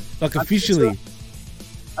 bro. Like officially.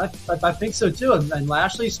 I think so too. And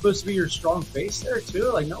Lashley's supposed to be your strong face there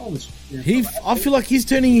too. Like no one was. I feel like he's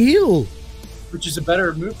turning heel, which is a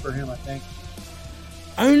better move for him, I think.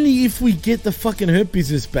 Only if we get the fucking Hurt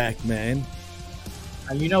Business back, man.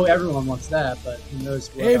 You know everyone wants that, but who knows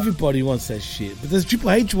what. Everybody wants that shit. But does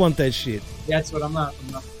Triple H want that shit? That's what I'm not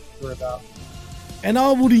sure about. And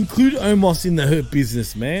I would include Omos in the Hurt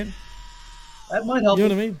Business, man. That might help. You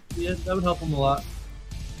know what I mean? Yeah, that would help him a lot.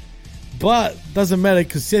 But doesn't matter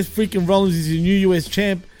because Seth freaking Rollins is your new US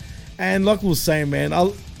champ. And like we were saying, man,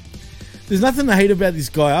 there's nothing to hate about this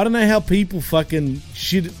guy. I don't know how people fucking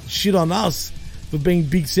shit on us for being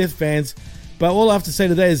big Seth fans. But all I have to say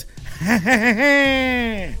today is,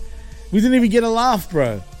 we didn't even get a laugh,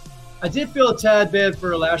 bro. I did feel a tad bad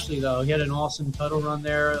for Lashley, though. He had an awesome title run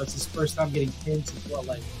there. It's his first time getting pinned since,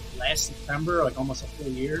 last September? Like almost a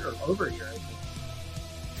full year or over a year, I think.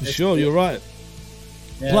 For sure, you're right.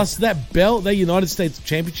 Yeah. Plus, that belt, that United States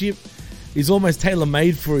Championship, is almost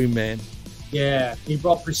tailor-made for him, man. Yeah, he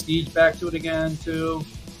brought prestige back to it again, too.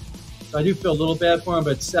 So I do feel a little bad for him,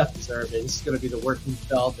 but Seth deserved it. This is going to be the working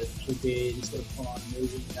belt that it should be. He's going to put on an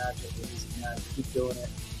amazing match after amazing match. Keep doing it.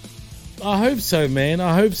 I hope so, man.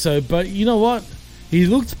 I hope so. But you know what? He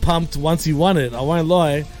looked pumped once he won it. I won't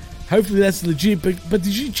lie. Hopefully that's legit. But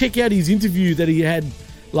did you check out his interview that he had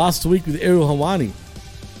last week with Ariel Helwani?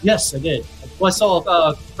 Yes, I did. Well, I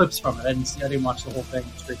saw clips from it. I didn't watch the whole thing.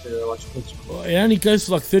 Straight to watch clips from it. It only goes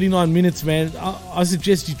for like 39 minutes, man. I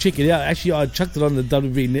suggest you check it out. Actually, I chucked it on the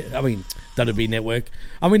WB network.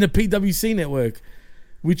 I mean the PWC network,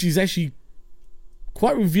 which is actually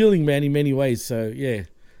quite revealing, man, in many ways. So yeah,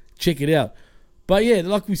 check it out. But yeah,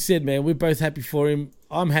 like we said, man, we're both happy for him.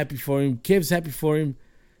 I'm happy for him. Kev's happy for him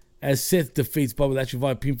as Seth defeats Bobby Lashley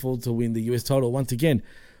via pinfall to win the US title once again.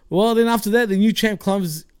 Well, then after that, the new champ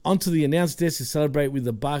climbs onto the announce desk to celebrate with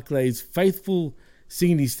the Barclays faithful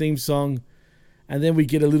singing his theme song. And then we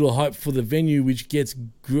get a little hype for the venue, which gets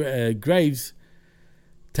Graves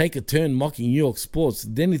take a turn mocking New York sports.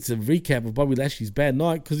 Then it's a recap of Bobby Lashley's bad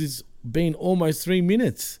night because it's been almost 3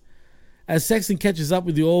 minutes. As Saxton catches up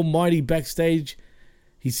with the Almighty backstage,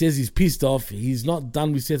 he says he's pissed off. He's not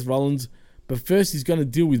done with Seth Rollins, but first he's going to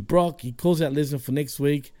deal with Brock. He calls out Lesnar for next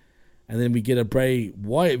week. And then we get a Bray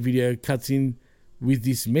Wyatt video cuts in with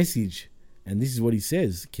this message. And this is what he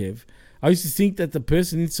says, Kev. I used to think that the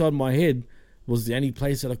person inside my head was the only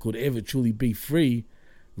place that I could ever truly be free.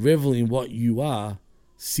 Revel in what you are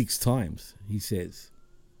 6 times, he says.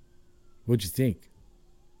 What'd you think?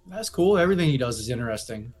 That's cool. Everything he does is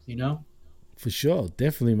interesting, you know? For sure.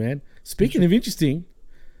 Definitely, man. Speaking of interesting,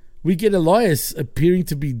 we get Elias appearing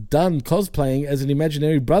to be done cosplaying as an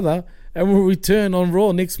imaginary brother and will return on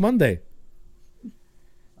Raw next Monday.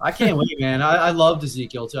 I can't wait, man. I loved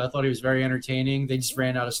Ezekiel, too. I thought he was very entertaining. They just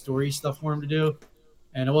ran out of story stuff for him to do.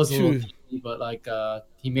 And it was a little cheesy, but, like,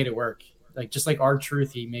 he made it work. Like, just like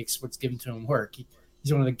R-Truth, he makes what's given to him work.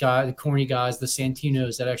 He's one of the corny guys, the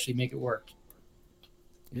Santinos that actually make it work.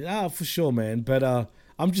 Yeah, for sure, man. But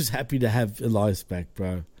I'm just happy to have Elias back,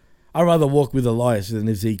 bro. I'd rather walk with Elias than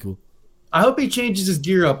Ezekiel. I hope he changes his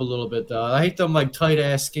gear up a little bit, though. I hate them, like,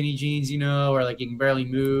 tight-ass skinny jeans, you know, or, like, he can barely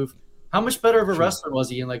move. How much better of a wrestler was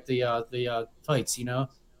he in, like, the tights, you know?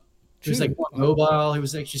 He was, like, more mobile. He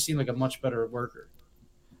was actually seemed like a much better worker.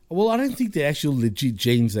 Well, I don't think they're actual legit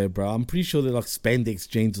jeans, though, bro. I'm pretty sure they're, like, spandex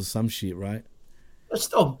jeans or some shit, right? It's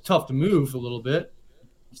still tough to move a little bit.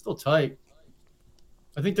 It's still tight.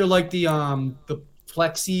 I think they're like the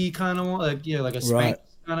flexi kind of one, like like a spank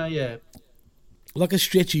kind of, yeah. Like a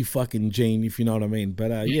stretchy fucking jean, if you know what I mean.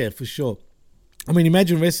 But yeah, for sure. I mean,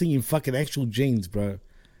 imagine wrestling in fucking actual jeans, bro.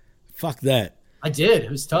 Fuck that. I did.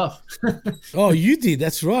 It was tough. Oh, you did.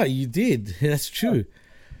 That's right. You did. That's true.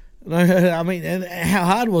 I mean, and how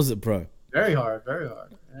hard was it, bro? Very hard. Very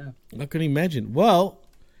hard. Yeah. I can imagine. Well,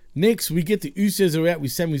 next we get the Usos are out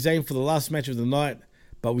with Sami Zayn for the last match of the night,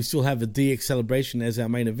 but we still have a DX celebration as our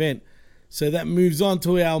main event. So that moves on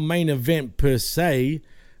to our main event per se,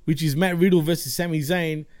 which is Matt Riddle versus Sami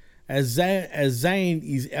Zayn, as Zayn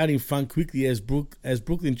is out in front quickly as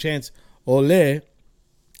Brooklyn chants "Ole,"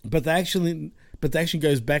 but the action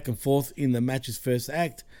goes back and forth in the match's first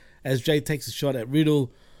act as Jay takes a shot at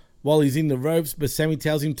Riddle while he's in the ropes, but Sami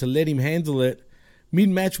tells him to let him handle it.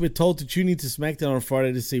 Mid-match, we're told to tune into SmackDown on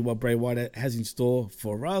Friday to see what Bray Wyatt has in store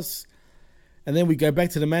for us. And then we go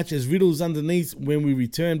back to the match as Riddle's underneath when we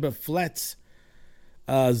return, but flats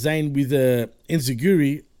Zayn with a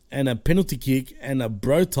enziguri and a penalty kick and a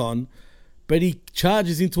Broton. But he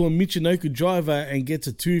charges into a Michinoku driver and gets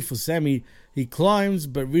a 2 for Sami. He climbs,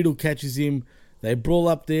 but Riddle catches him. They brawl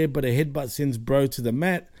up there, but a headbutt sends Bro to the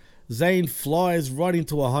mat. Zayn flies right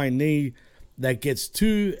into a high knee that gets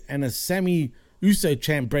 2, and a Sami Uso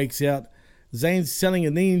chant breaks out. Zayn's selling a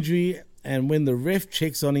knee injury, and when the ref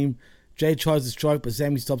checks on him, Jay tries to strike, but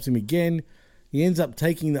Sami stops him again. He ends up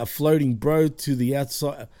taking a floating Bro to the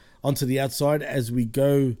outside, onto the outside as we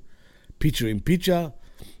go picture in picture.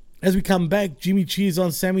 As we come back, Jimmy cheers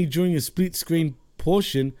on Sami during a split screen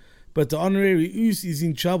portion, but the honorary Uso is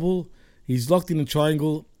in trouble. He's locked in a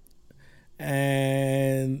triangle,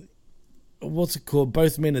 and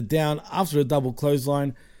both men are down after a double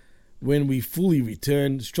clothesline. When we fully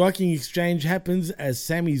return, striking exchange happens as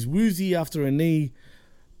Sami's woozy after a knee,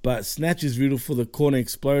 but snatches Riddle for the corner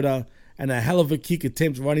exploder, and a hell of a kick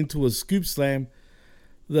attempt right into a scoop slam.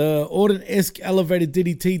 The Orton-esque elevated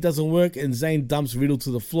DDT doesn't work, and Zayn dumps Riddle to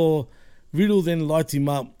the floor. Riddle then lights him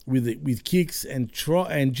up with kicks, and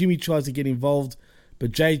Jimmy tries to get involved,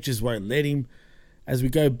 but Jay just won't let him. As we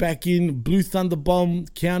go back in, Blue Thunder Bomb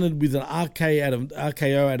countered with an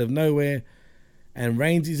RKO out of nowhere, and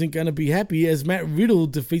Reigns isn't going to be happy as Matt Riddle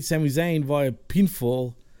defeats Sami Zayn via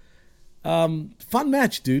pinfall. Fun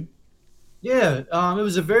match, dude. Yeah, it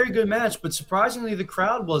was a very good match, but surprisingly, the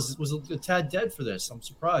crowd was a tad dead for this. I'm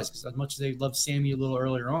surprised because as much as they loved Sami a little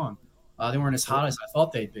earlier on, they weren't as hot as I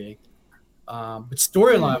thought they'd be. But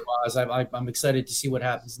storyline-wise, I'm excited to see what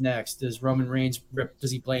happens next. Does Roman Reigns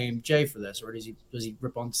does he blame Jay for this, or does he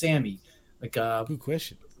rip on Sami? Like, good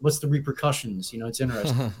question. What's the repercussions? You know, it's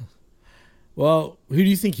interesting. Well, who do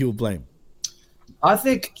you think he will blame? I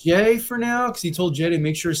think Jay for now, because he told Jay to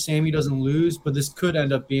make sure Sami doesn't lose. But this could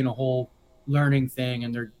end up being a whole learning thing,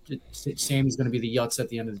 and Sami's going to be the yuts at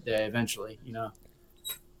the end of the day eventually. You know,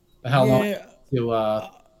 but how long to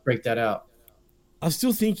break that out? I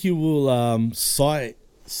still think he will side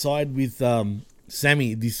with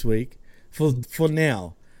Sami this week for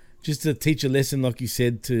now, just to teach a lesson, like you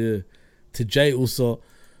said, to Jay also.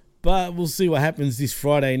 But we'll see what happens this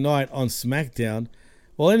Friday night on SmackDown.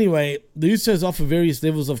 Well, anyway, the Usos offer various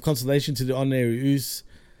levels of consolation to the honorary Us,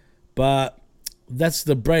 but that's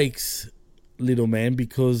the breaks, little man,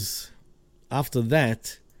 because after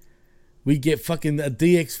that, we get fucking a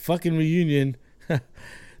DX fucking reunion.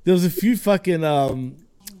 There was a few fucking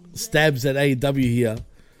stabs at AEW here,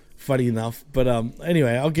 funny enough. But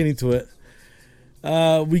anyway, I'll get into it.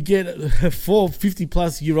 We get 4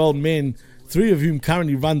 50-plus-year-old men, 3 of whom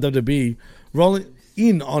currently run WWE, rolling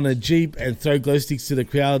in on a Jeep and throw glow sticks to the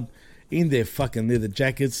crowd in their fucking leather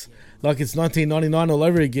jackets. Like it's 1999 all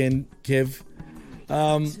over again, Kev.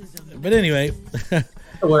 But anyway,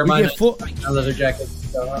 I wear my get leather jacket,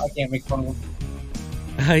 so I can't make fun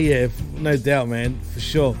of them. Yeah, no doubt, man, for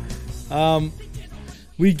sure.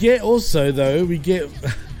 We get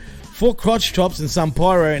 4 crotch chops and some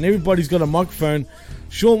pyro, and everybody's got a microphone.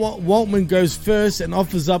 Sean Waltman goes first and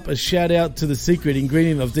offers up a shout out to the secret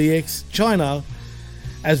ingredient of DX, China,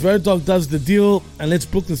 as Road Dogg does the deal and lets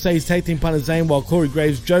Brooklyn say his tag team partner's name, while Corey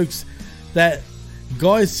Graves jokes that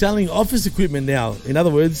guy's selling office equipment now. In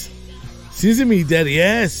other words, Sesame Daddy,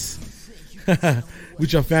 yes.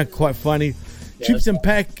 Which I found quite funny. Yeah, Chips and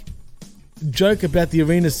Pack joke about the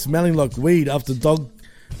arena smelling like weed after Dog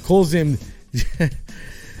calls him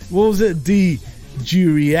what was it,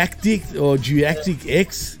 Geriatric or Geriatric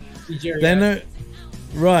X? They know,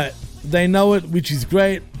 right, they know it, which is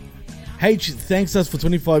great. H thanks us for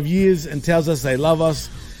 25 years and tells us they love us.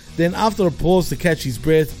 Then after a pause to catch his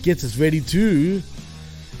breath, gets us ready to,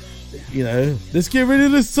 let's get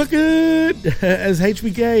ready to suck it. As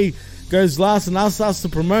HBK goes last and asks us to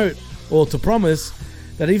promote or to promise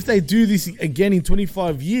that if they do this again in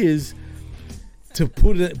 25 years, to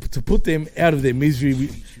put them out of their misery.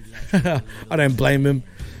 I don't blame them.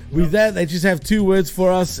 With that, they just have 2 words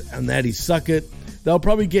for us, and that is suck it. They'll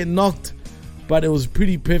probably get knocked, but it was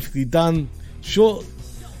pretty perfectly done. Short,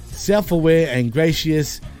 self-aware, and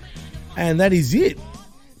gracious. And that is it.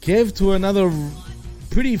 Kev, to another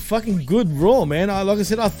pretty fucking good Raw, man. Like I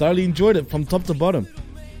said, I thoroughly enjoyed it from top to bottom.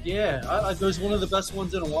 Yeah, it was one of the best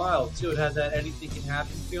ones in a while, too. It had that anything can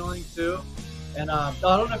happen feeling, too. And I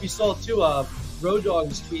don't know if you saw, too, Road Dogg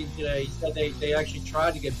was tweeting today. He said they actually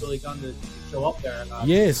tried to get Billy Gunn to show up there. And,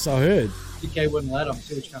 yes, I heard. TK wouldn't let him,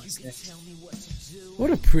 too, which kind of stinks. What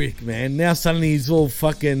a prick, man. Now suddenly he's all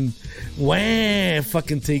fucking,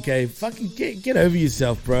 fucking TK. Fucking get over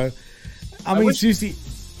yourself, bro. I mean, seriously.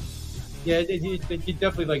 Yeah, you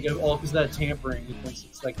definitely, like, all because of that tampering. He thinks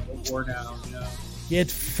it's like a war now, Get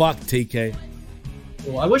fucked, TK.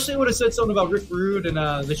 Well, I wish they would have said something about Rick Rude,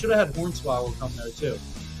 and they should have had Hornswoggle come there, too.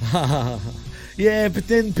 Yeah, but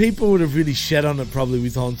then people would have really shed on it probably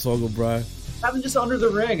with Hornswoggle, bro. Have him just under the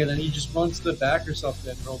ring, and then he just runs to the back or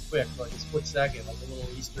something real quick, like a split second, like a little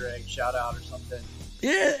Easter egg shout out or something.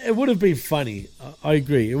 Yeah, it would have been funny. I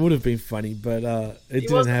agree. It would have been funny, but it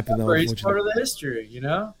didn't happen, though, unfortunately. He's part of the history,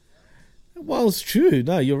 Well, it's true.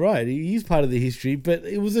 No, you're right. He's part of the history, but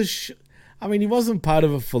it was he wasn't part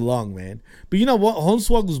of it for long, man. But you know what?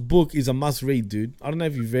 Hornswoggle's book is a must-read, dude. I don't know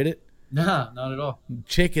if you've read it. Nah, not at all.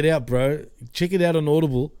 Check it out, bro. Check it out on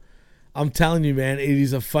Audible. I'm telling you, man, it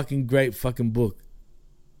is a fucking great fucking book.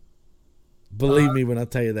 Believe me when I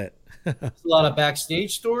tell you that. A lot of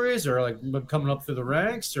backstage stories, or like coming up through the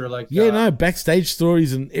ranks, or like no, backstage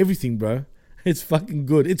stories and everything, bro. It's fucking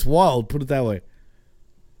good. It's wild, put it that way.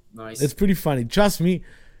 Nice. It's pretty funny. Trust me.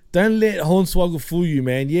 Don't let Hornswoggle fool you,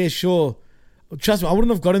 man. Yeah, sure. Trust me, I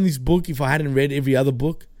wouldn't have gotten this book if I hadn't read every other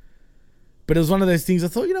book. But it was one of those things I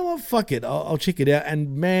thought, you know what, fuck it. I'll check it out.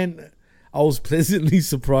 And man, I was pleasantly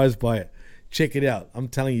surprised by it. Check it out. I'm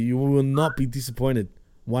telling you, you will not be disappointed.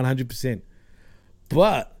 100%.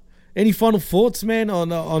 But any final thoughts, man,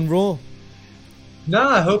 on Raw? No,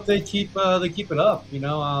 I hope they keep it up.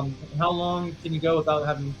 How long can you go without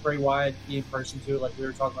having Bray Wyatt be in person too? Like we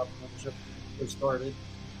were talking about when the show first started.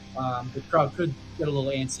 The crowd could get a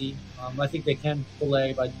little antsy. I think they can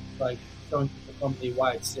delay by showing people from the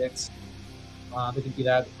Wyatt 6. They can do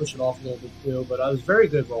that, push it off a little bit too. But it was very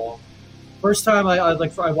good Raw. First time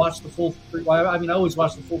I watched the full. I always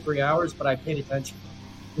watch the full 3 hours, but I paid attention.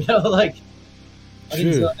 I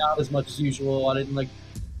didn't zone out as much as usual. I didn't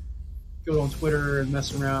go on Twitter and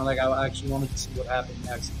mess around. I actually wanted to see what happened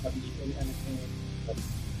next.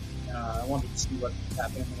 I wanted to see what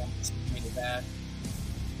happened. I wanted to see the main event.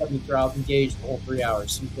 Kept me throughout, engaged the whole 3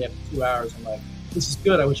 hours. Since they have 2 hours, I'm like, this is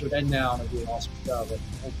good. I wish it would end now and I'd do an awesome job. But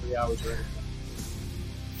the whole 3 hours already.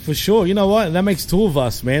 For sure. You know what? That makes 2 of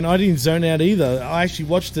us, man. I didn't zone out either. I actually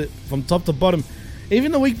watched it from top to bottom.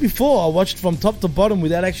 Even the week before, I watched from top to bottom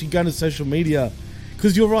without actually going to social media.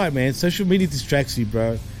 Because you're right, man. Social media distracts you,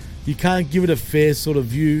 bro. You can't give it a fair sort of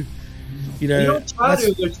view. You don't try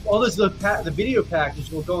to. There's all this the video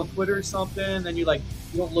package. You'll go on Twitter or something, and you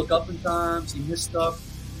don't look up in time, so you miss stuff.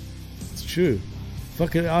 It's true.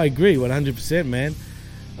 Fucking, I agree, 100%, man.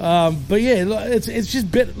 But yeah, it's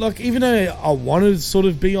just bit even though I wanted to sort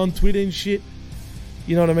of be on Twitter and shit,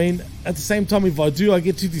 you know what I mean? At the same time, if I do, I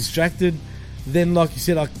get too distracted. Then, like you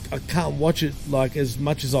said, I can't watch it as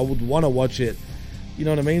much as I would want to watch it. You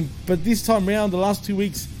know what I mean? But this time around, the last 2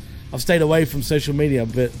 weeks, I've stayed away from social media,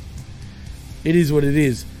 but it is what it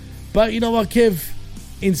is. But you know what, Kev?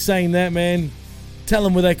 In saying that, man, tell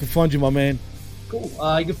them where they can find you, my man. Cool.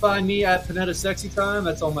 You can find me at Panetta Sexy Time.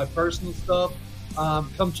 That's all my personal stuff.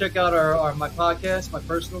 Come check out my podcast, my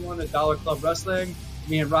personal one at Dollar Club Wrestling.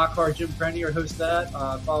 Me and Rock Hard Jim Prendier host that.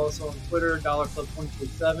 Follow us on Twitter, Dollar Club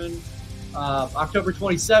 24/7. October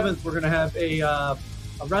 27th, we're going to have a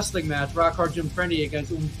wrestling match. Rock Hard Jim Prendier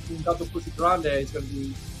against Gato Pussy Grande is going to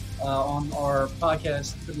be on our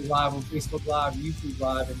podcast. It's going to be live on Facebook Live, YouTube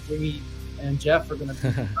Live, and Jimmy and Jeff are going to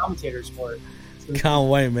be commentators for it. So Can't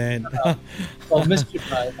wait, man. Well, Mischief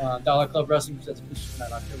Night, Dollar Club Wrestling presents Mischief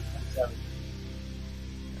Night, October 27th.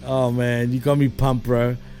 Oh man, you got me pumped,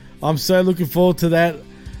 bro. I'm so looking forward to that,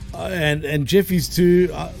 and Jeffy's too.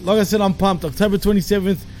 Like I said, I'm pumped. October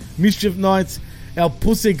 27th, Mischief Nights. El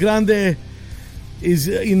Pussy Grande is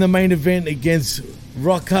in the main event against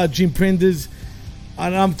Rock Hard Jim Prenders,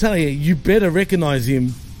 and I'm telling you, you better recognize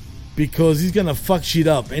him because he's gonna fuck shit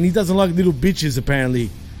up, and he doesn't like little bitches apparently.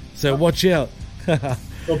 So watch out.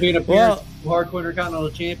 There'll be an appearance from Hardcore Intercontinental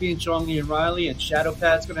Champion Sean Lee and Riley, and Shadow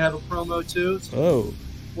Pat's gonna have a promo too. So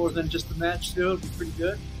more than just the match too. It'll be pretty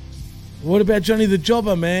good. What about Johnny the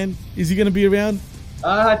Jobber, man? Is he going to be around?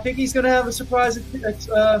 I think he's going to have a surprise appearance.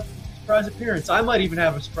 I might even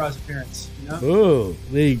have a surprise appearance. You know? Oh,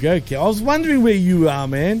 there you go, Kel. I was wondering where you are,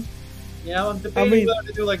 man. Yeah, I'm debating whether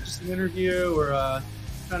to do like just an interview or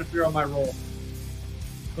trying to figure out my role.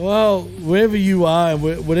 Well, wherever you are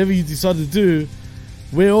and whatever you decide to do,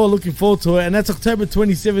 we're all looking forward to it. And that's October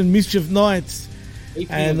 27th, Mischief Nights. 8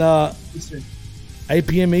 p.m. And Eastern. 8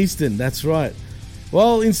 p.m. Eastern, that's right.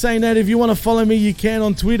 Well, in saying that, if you want to follow me, you can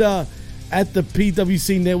on Twitter at the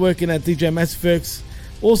PWC Network and at DJ Massifex.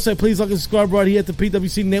 Also, please like and subscribe right here at the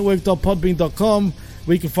pwcnetwork.podbean.com,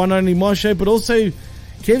 where you can find not only my show, but also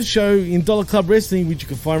Kev's show in Dollar Club Wrestling, which you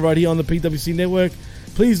can find right here on the PWC Network.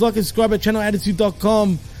 Please like and subscribe at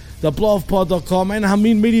channelattitude.com, theblowofpod.com, and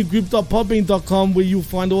HaminMediaGroup.podbean.com, where you'll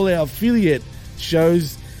find all our affiliate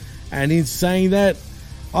shows. And in saying that,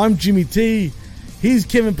 I'm Jimmy T. Here's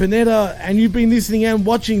Kevin Panetta, and you've been listening and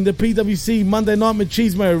watching the PWC Monday Night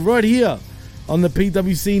Machismo right here on the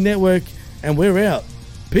PWC Network, and we're out.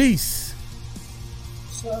 Peace.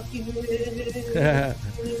 Suck it.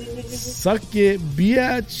 Suck it,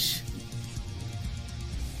 bitch.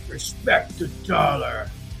 Respect the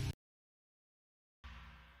dollar.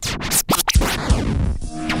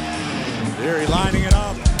 Theory lining it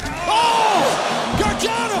up. Oh!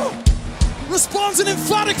 Gargano responds in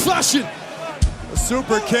emphatic fashion. A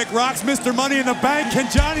super kick rocks Mr. Money in the Bank. Can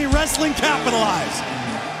Johnny Wrestling capitalize?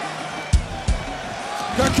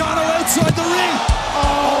 Gargano outside the ring.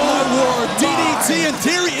 Oh, my word. DDT, and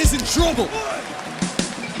Theory is in trouble.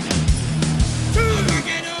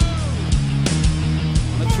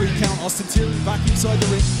 On a 3 count, Austin Theory back inside the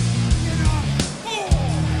ring.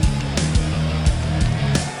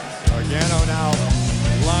 Gargano now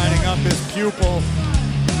lining up his pupil.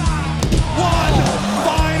 One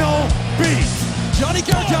final beat. Johnny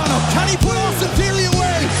Gargano, can he put Austin Theory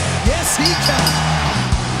away? Yes, he can.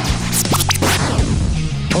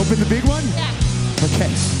 Open the big one? Yeah.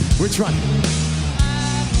 Okay, which one?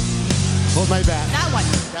 Hold my bat. That one.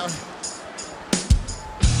 That one.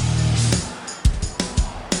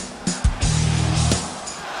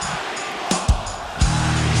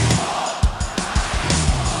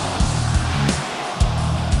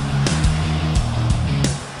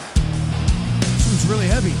 Seems really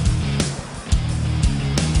heavy.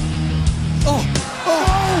 Oh,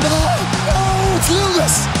 it's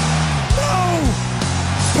Loomis. No!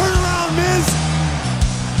 Turn around, Miz!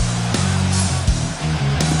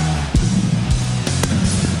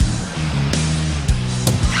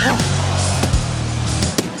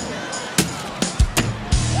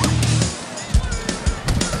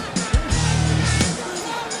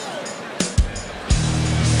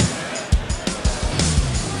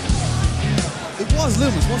 It was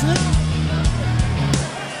Loomis, wasn't it?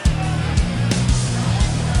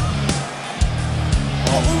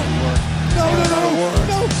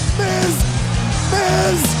 No, Miz!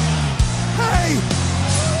 Hey!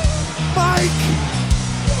 Mike!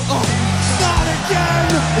 Oh, Not again!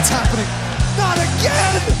 it's happening. Not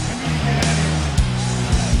again!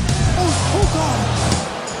 Oh God!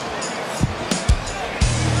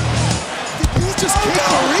 Did Miz just kick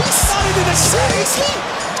Maurice? Not into the Seriously?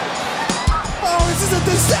 Oh, this is a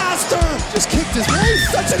disaster! Just kicked his wife.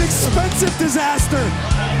 Such an expensive disaster!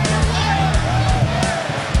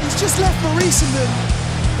 He's just left Maurice in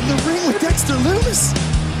the ring with Dexter Loomis.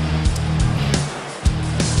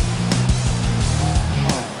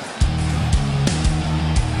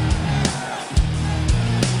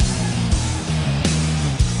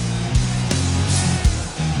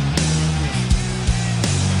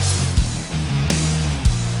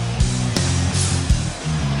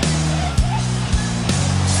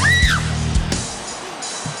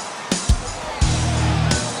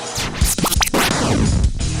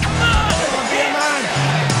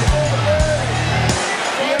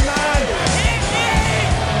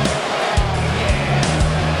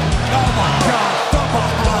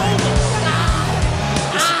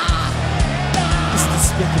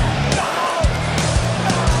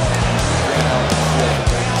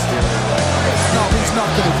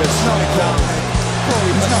 not going to destroy Dominic.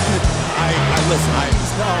 Corey, he's not going to. Listen.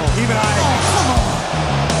 Even I. Oh, come on.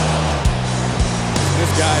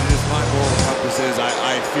 This guy, just my moral compass is,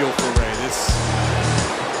 I feel for Ray. This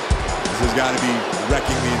has got to be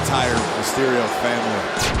wrecking the entire Mysterio family.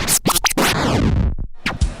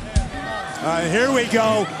 All right, here we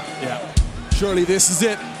go. Yeah. Surely this is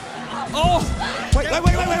it. Oh! Wait. No.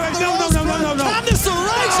 Candice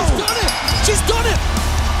LeRae, she's done it! She's done it!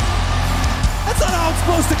 That's not how it's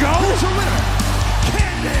supposed to go. Here's your winner,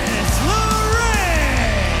 Candice LeRae!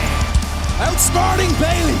 Outsmarting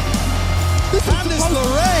Bayley. Candice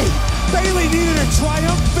LeRae. Bayley needed a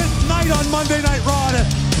triumphant night on Monday Night Raw to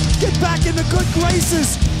get back in the good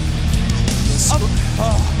graces.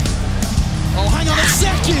 Oh, hang on a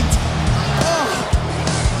second.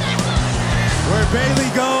 Where Bayley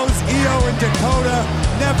goes, Io and Dakota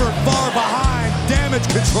never far behind. Damage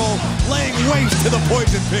control laying waste to the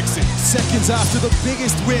Poison Pixie. Seconds after the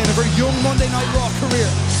biggest win of her young Monday Night Raw career,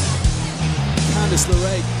 Candice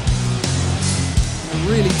LeRae, a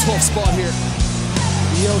really tough spot here.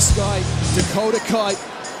 Io Sky, Dakota Kai,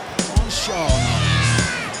 on Shaw.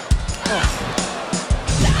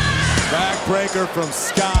 Backbreaker from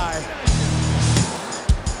Sky.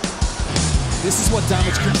 This is what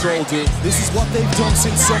Damage Control did. This is what they've done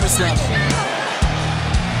since SummerSlam.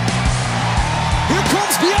 Here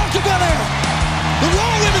comes Bianca Belair, the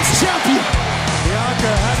Raw Women's Champion.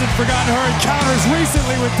 Bianca hasn't forgotten her encounters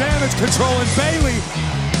recently with Damage Control, and Bayley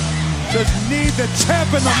just need the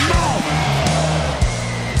champ in the mouth.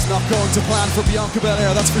 It's not going to plan for Bianca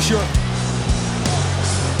Belair, that's for sure.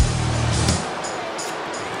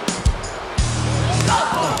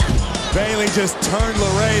 Bayley just turned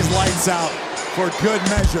LeRae's lights out for good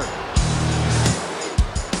measure.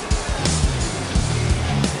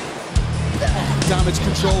 Damage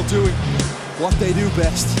Control doing what they do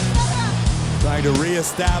best. Trying to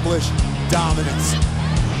reestablish dominance.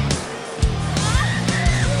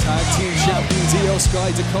 Tag team champions Io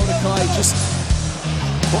Sky, Dakota Kai just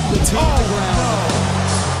putting the team on the ground.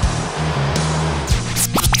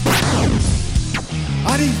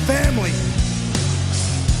 I need family.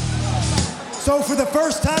 So for the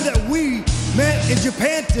first time that we met in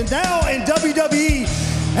Japan and now in WWE,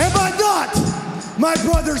 am I not my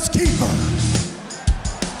brother's keeper?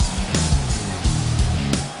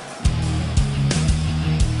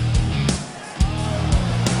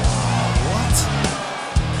 What?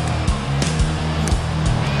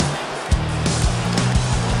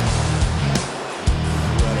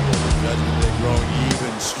 Incredible. The Judgment Day growing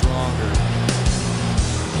even stronger.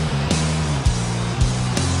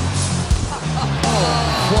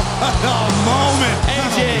 What a moment!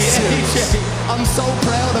 AJ, I'm so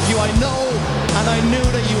proud of you. I know, and I knew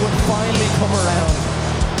that you would finally come around.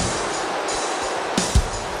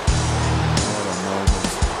 What a moment.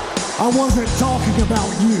 I wasn't talking about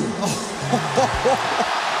you.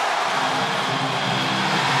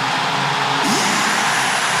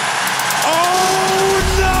 Oh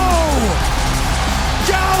no!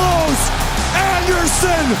 Gallows,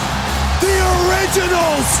 Anderson, the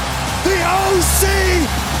originals, the OC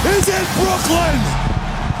is in Brooklyn.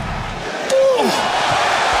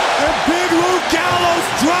 And Big Luke Gallows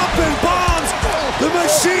dropping bombs. The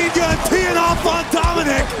machine gun teeing off on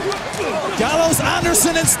Dominic. Gallows,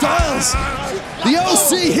 Anderson, and Styles. The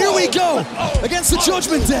OC, here we go, against the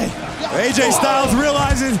Judgment Day. AJ Styles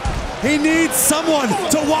realizing he needs someone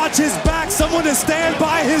to watch his back, someone to stand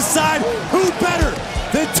by his side. Who better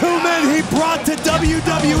than two men he brought to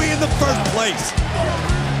WWE in the first place?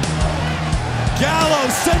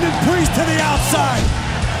 Gallows sending Priest to the outside.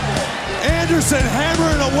 Anderson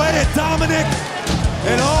hammering away at Dominic.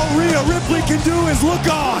 And all Rhea Ripley can do is look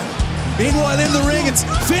on. Meanwhile, in the ring, it's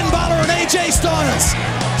Finn Balor and AJ Styles.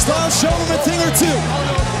 Styles showed him a thing or two.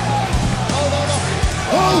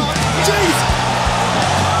 Oh, jeez!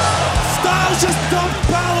 Styles just dumped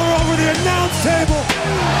Balor over the announce table.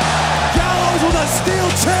 Gallows with a steel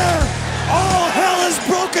chair. All hell is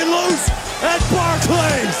broken loose at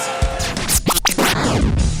Barclays.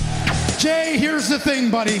 Jay, here's the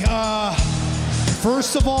thing, buddy.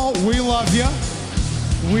 First of all, we love you.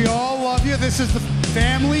 We all love you. This is the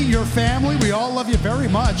family, your family. We all love you very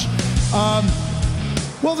much.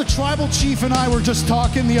 Well, the tribal chief and I were just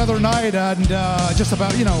talking the other night and just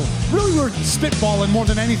about, really we were spitballing more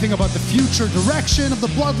than anything about the future direction of the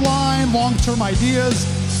bloodline, long-term ideas.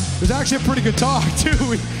 It was actually a pretty good talk, too.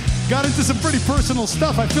 We got into some pretty personal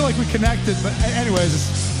stuff. I feel like we connected, but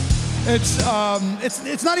anyways, it's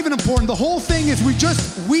not even important. The whole thing is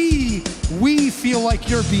we feel like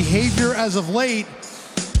your behavior as of late,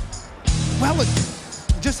 well, it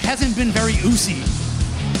just hasn't been very oozy.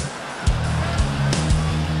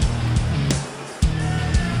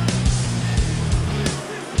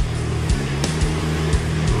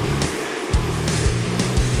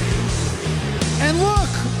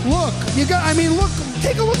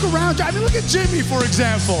 I mean, look at Jimmy, for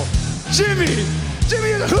example. Jimmy,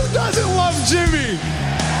 who doesn't love Jimmy? I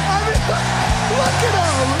mean, look at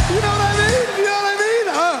him. You know what I mean?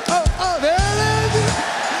 There it is.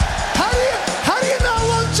 How do you not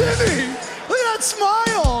love Jimmy? Look at that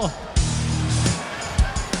smile.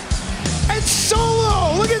 And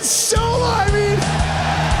Solo, look at Solo. I mean,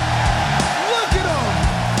 look at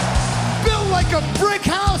him. Built like a brick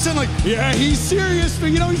house and like, yeah, he's serious,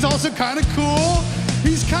 but you know, he's also kind of cool.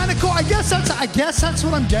 He's kind of cool. I guess that's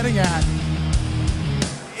what I'm getting at.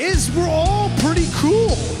 Is we're all pretty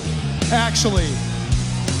cool, actually.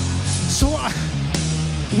 So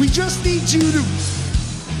we just need you to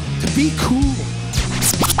be cool.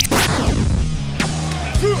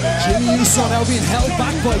 Jimmy Uso now being held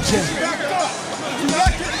back by Jim.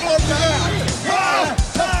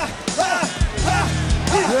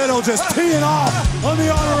 Riddle just teeing off on the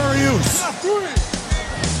honorary use.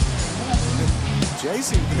 Jay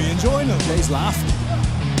seems to be enjoying them. Jay's laughing.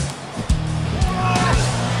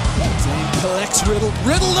 Zayn collects Riddle.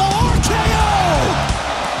 Riddle the RKO!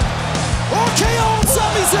 RKO on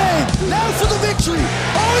Sami Zayn. Now for the victory.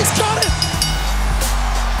 Oh, he's got it.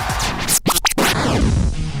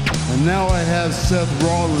 And now I have Seth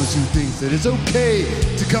Rollins, who thinks that it's okay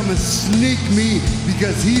to come and sneak me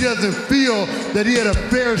because he doesn't feel that he had a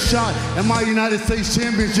fair shot at my United States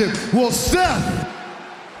Championship. Well, Seth,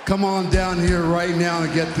 come on down here right now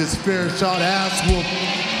and get this fair shot ass whoop.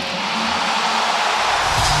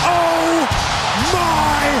 Oh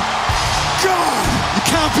my God! You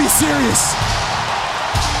can't be serious.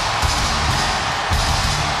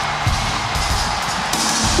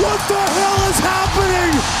 What the hell is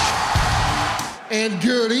happening? And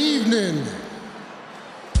good evening,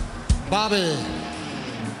 Bobby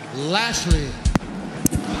Lashley.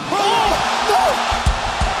 Oh, no!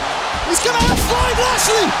 He's gonna F5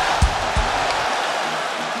 Lashley!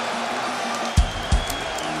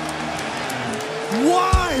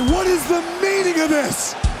 Why? What is the meaning of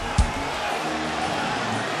this?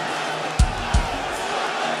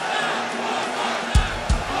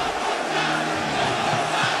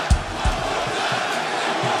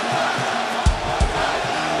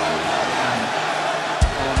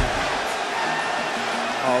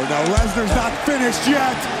 Oh no, Lesnar's not finished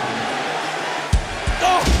yet.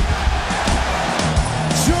 Oh!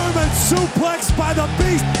 German suplex by the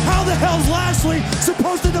Beast. How the hell's Lashley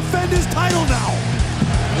supposed to defend his title now?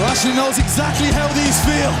 Lashley knows exactly how these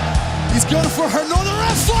feel. He's going for another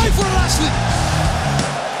F5 for Lashley.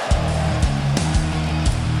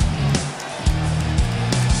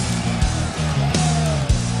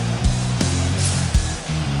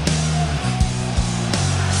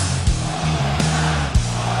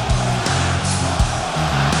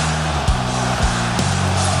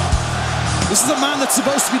 This is a man that's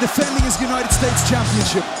supposed to be defending his United States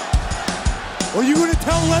Championship. Are you going to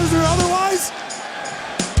tell Lesnar otherwise?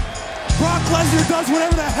 Brock Lesnar does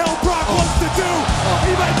whatever the hell Brock wants to do.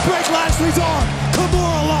 He might break Lashley's arm.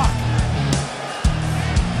 Kimura lock.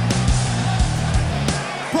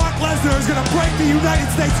 Brock Lesnar is going to break the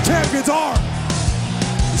United States Champion's arm.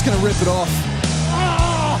 He's going to rip it off.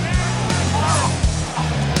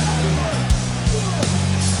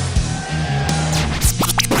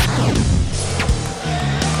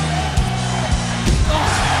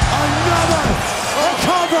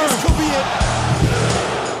 Cover. This could be it.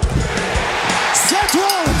 Seth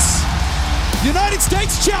Rollins, United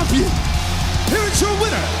States Champion. Here is your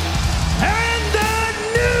winner, and the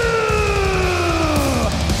new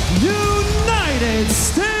United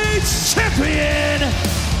States Champion,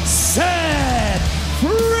 Seth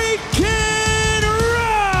freaking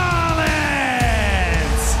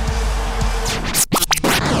Rollins.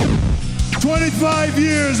 25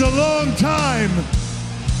 years, a long time.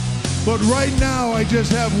 But right now, I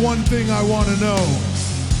just have one thing I want to know.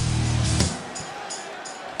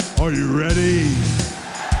 Are you ready?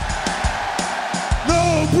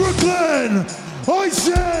 No, Brooklyn! I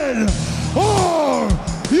said, are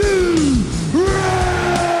you ready?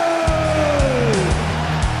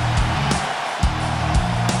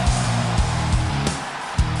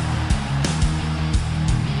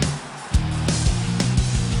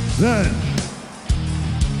 Then,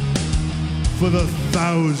 for the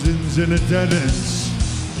thousands in attendance,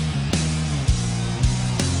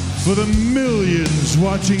 for the millions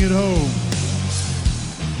watching at home,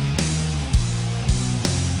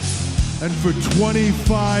 and for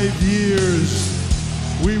 25 years,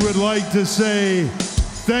 we would like to say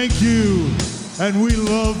thank you, and we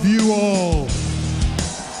love you all.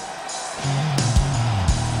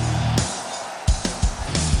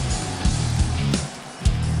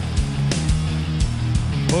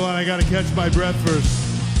 Hold on, I gotta catch my breath first.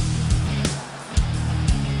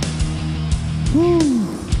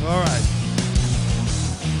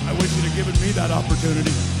 that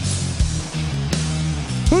opportunity.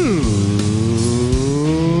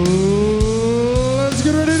 Let's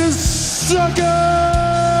get ready to suck it!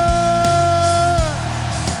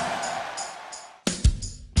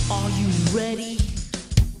 Are you ready?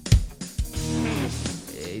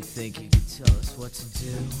 You think you could tell us what to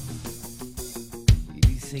do?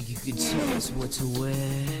 You think you could tell us what to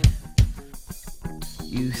wear?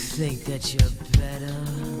 You think that you're better?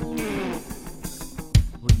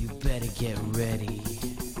 Well, you better get ready.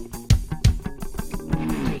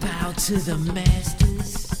 Bow to the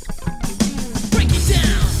masters. Break it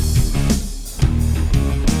down!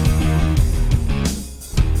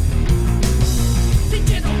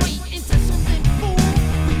 Degenerate into something fool.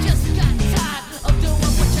 We just got tired of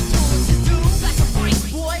doing what you told us to do. That's a break,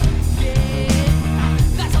 boy. Yeah,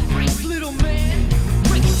 that's a break, little man.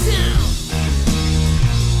 Break it down.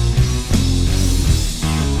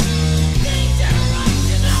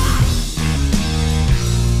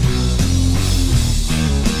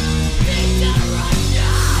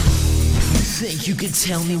 Think you can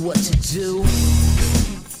tell me what to do?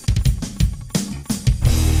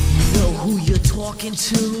 Know who you're talking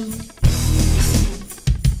to?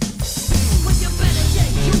 Well, you better get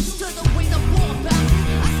used to the way the ball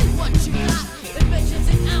bounces. I see what you got, it measures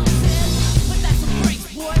in ounces. But that's a break,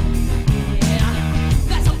 boy. Yeah,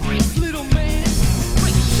 that's a break, little man.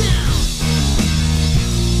 Break it down.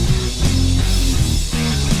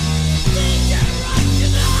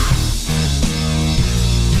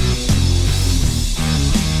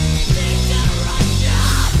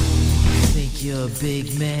 You're a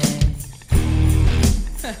big man.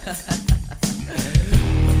 I'll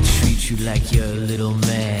treat you like you're a little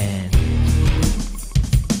man.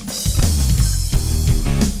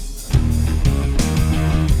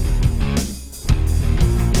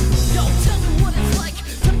 Yo, tell me what it's like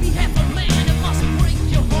to be half a man. It must break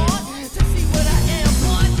your heart to see what I am,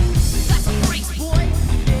 but that's a break, boy.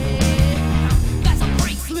 Yeah, that's a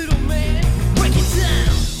break, little man. Break it down.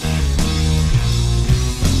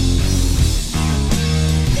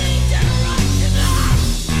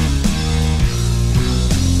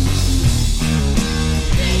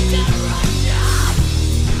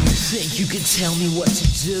 Think you can tell me what to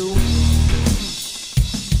do?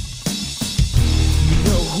 You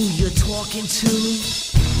know who you're talking to?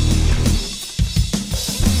 Just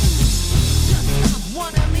stop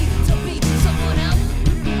wanting me to be someone else.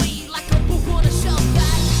 Bleed like a book on a shelf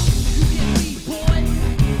that you can be, boy.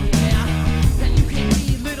 Yeah, that you can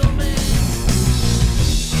be, little man.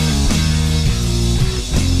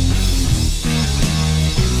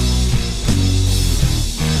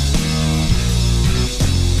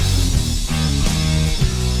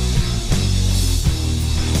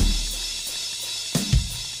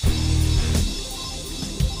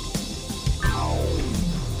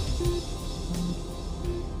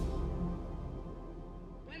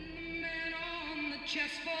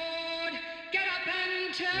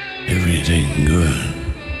 Everything good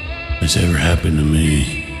that's ever happened to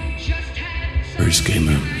me first came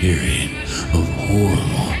a period of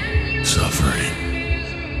horrible suffering.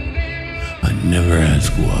 I never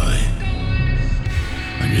ask why.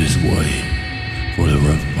 I just wait for the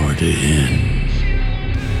rough part to end.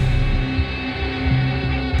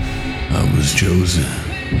 I was chosen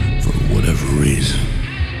for whatever reason.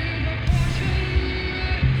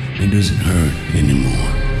 It doesn't hurt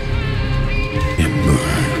anymore. It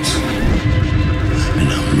burns. And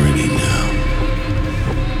I'm ready now.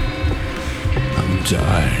 I'm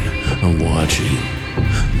tired of watching.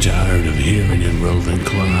 Tired of hearing irrelevant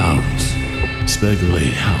clouds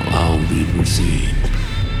speculate how I'll be perceived.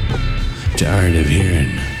 Tired of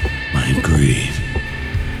hearing my greed,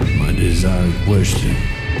 my desire questioned.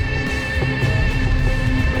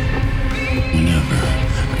 Whenever I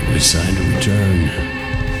decide to return,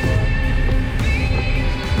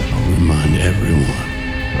 I'll remind everyone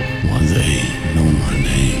why they know my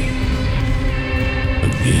name.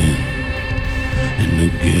 Again and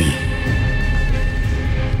again.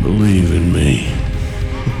 Believe in me.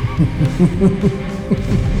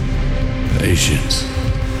 Patience.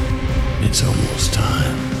 It's almost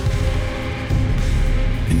time.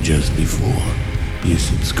 And just before you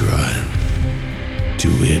subscribe to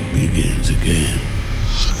It Begins Again,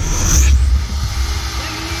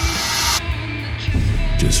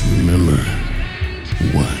 just remember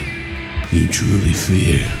what you truly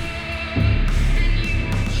fear.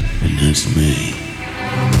 And that's me.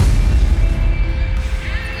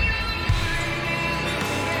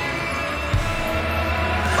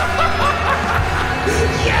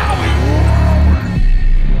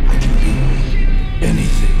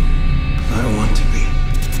 Anything I want to be.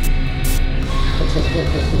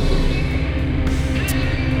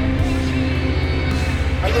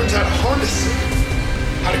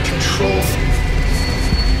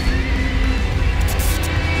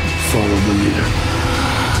 the leader.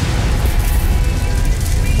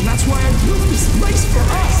 And that's why I built this place for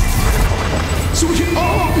us. So we can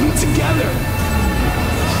all be together.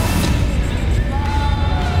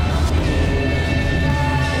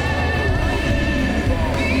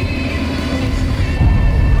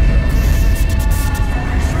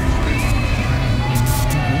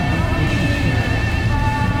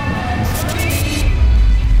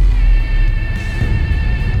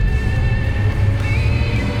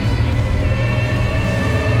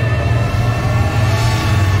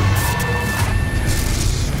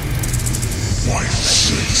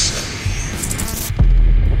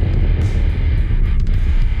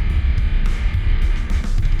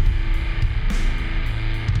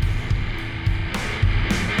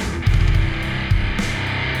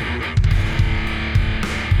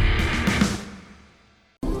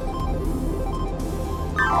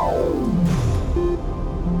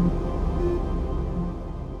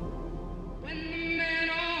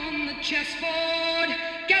 Chessboard,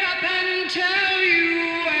 get up and tell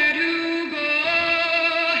you where to go.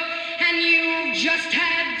 And you've just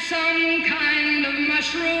had some kind of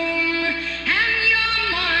mushroom, and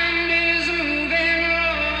your mind is moving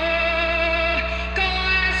low. Go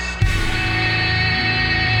ask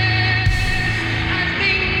Alice, I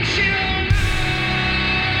think she'll know.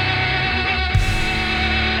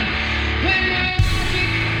 When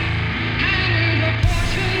logic and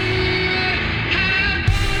proportion have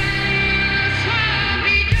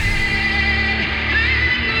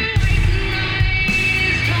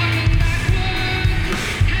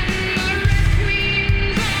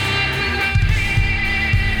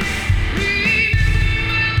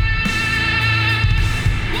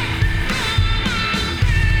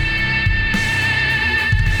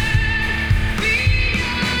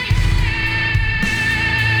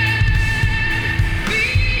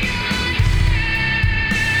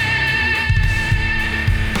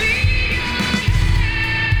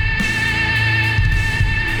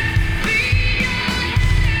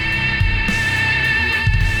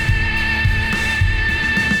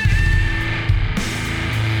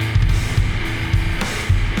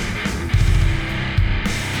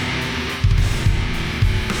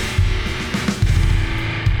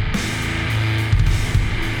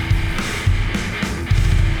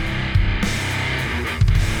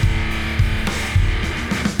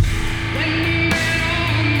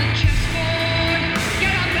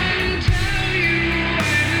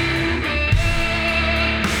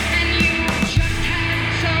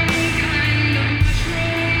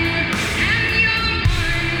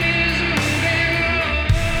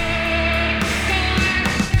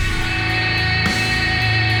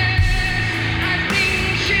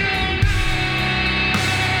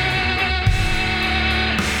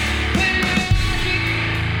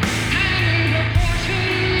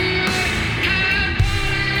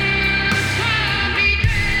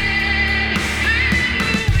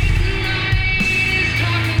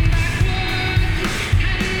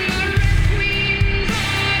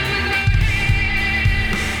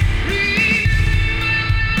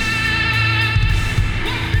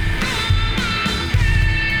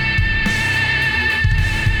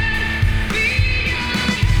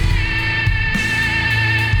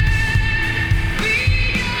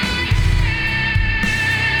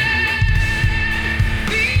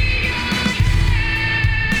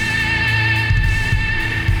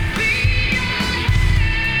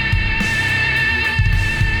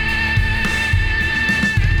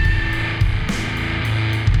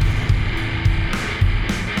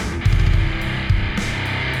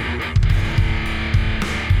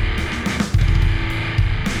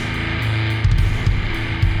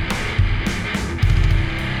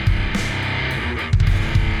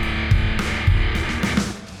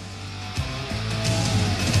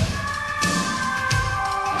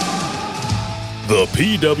The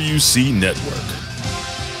PWC Network.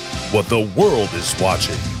 What the world is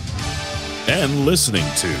watching and listening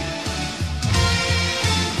to.